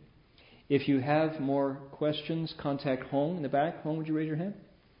opportunity. If you have more questions, contact Hong in the back. Hong, would you raise your hand?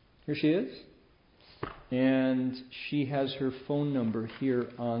 Here she is. And she has her phone number here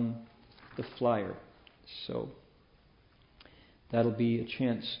on the flyer. So that'll be a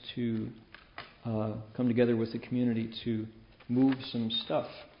chance to come together with the community to move some stuff.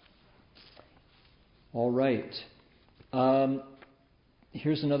 All right.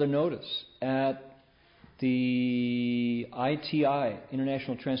 Here's another notice. At the ITI,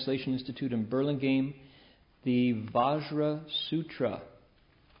 International Translation Institute in Burlingame, the Vajra Sutra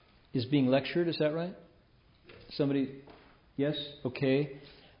is being lectured. Is that right? Somebody? Yes? Okay.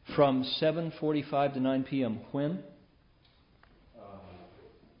 From 7:45 to 9 p.m. When?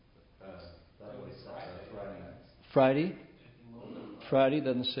 Friday. Friday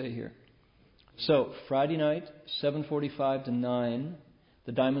doesn't say here. So Friday night, 7:45 to 9,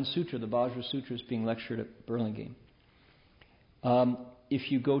 the Diamond Sutra, the Vajra Sutra, is being lectured at Burlingame.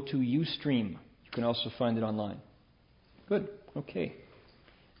 If you go to Ustream, you can also find it online. Good. Okay.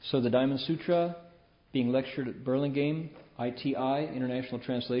 So the Diamond Sutra being lectured at Burlingame, ITI, International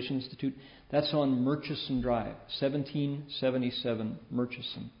Translation Institute. That's on Murchison Drive, 1777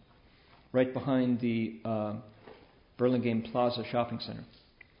 Murchison, right behind the Burlingame Plaza Shopping Center,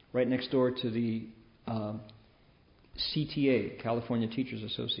 right next door to the CTA, California Teachers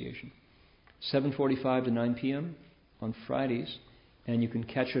Association. 7:45 to 9 p.m. on Fridays, and you can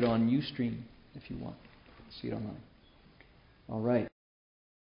catch it on Ustream if you want. See it online. All right.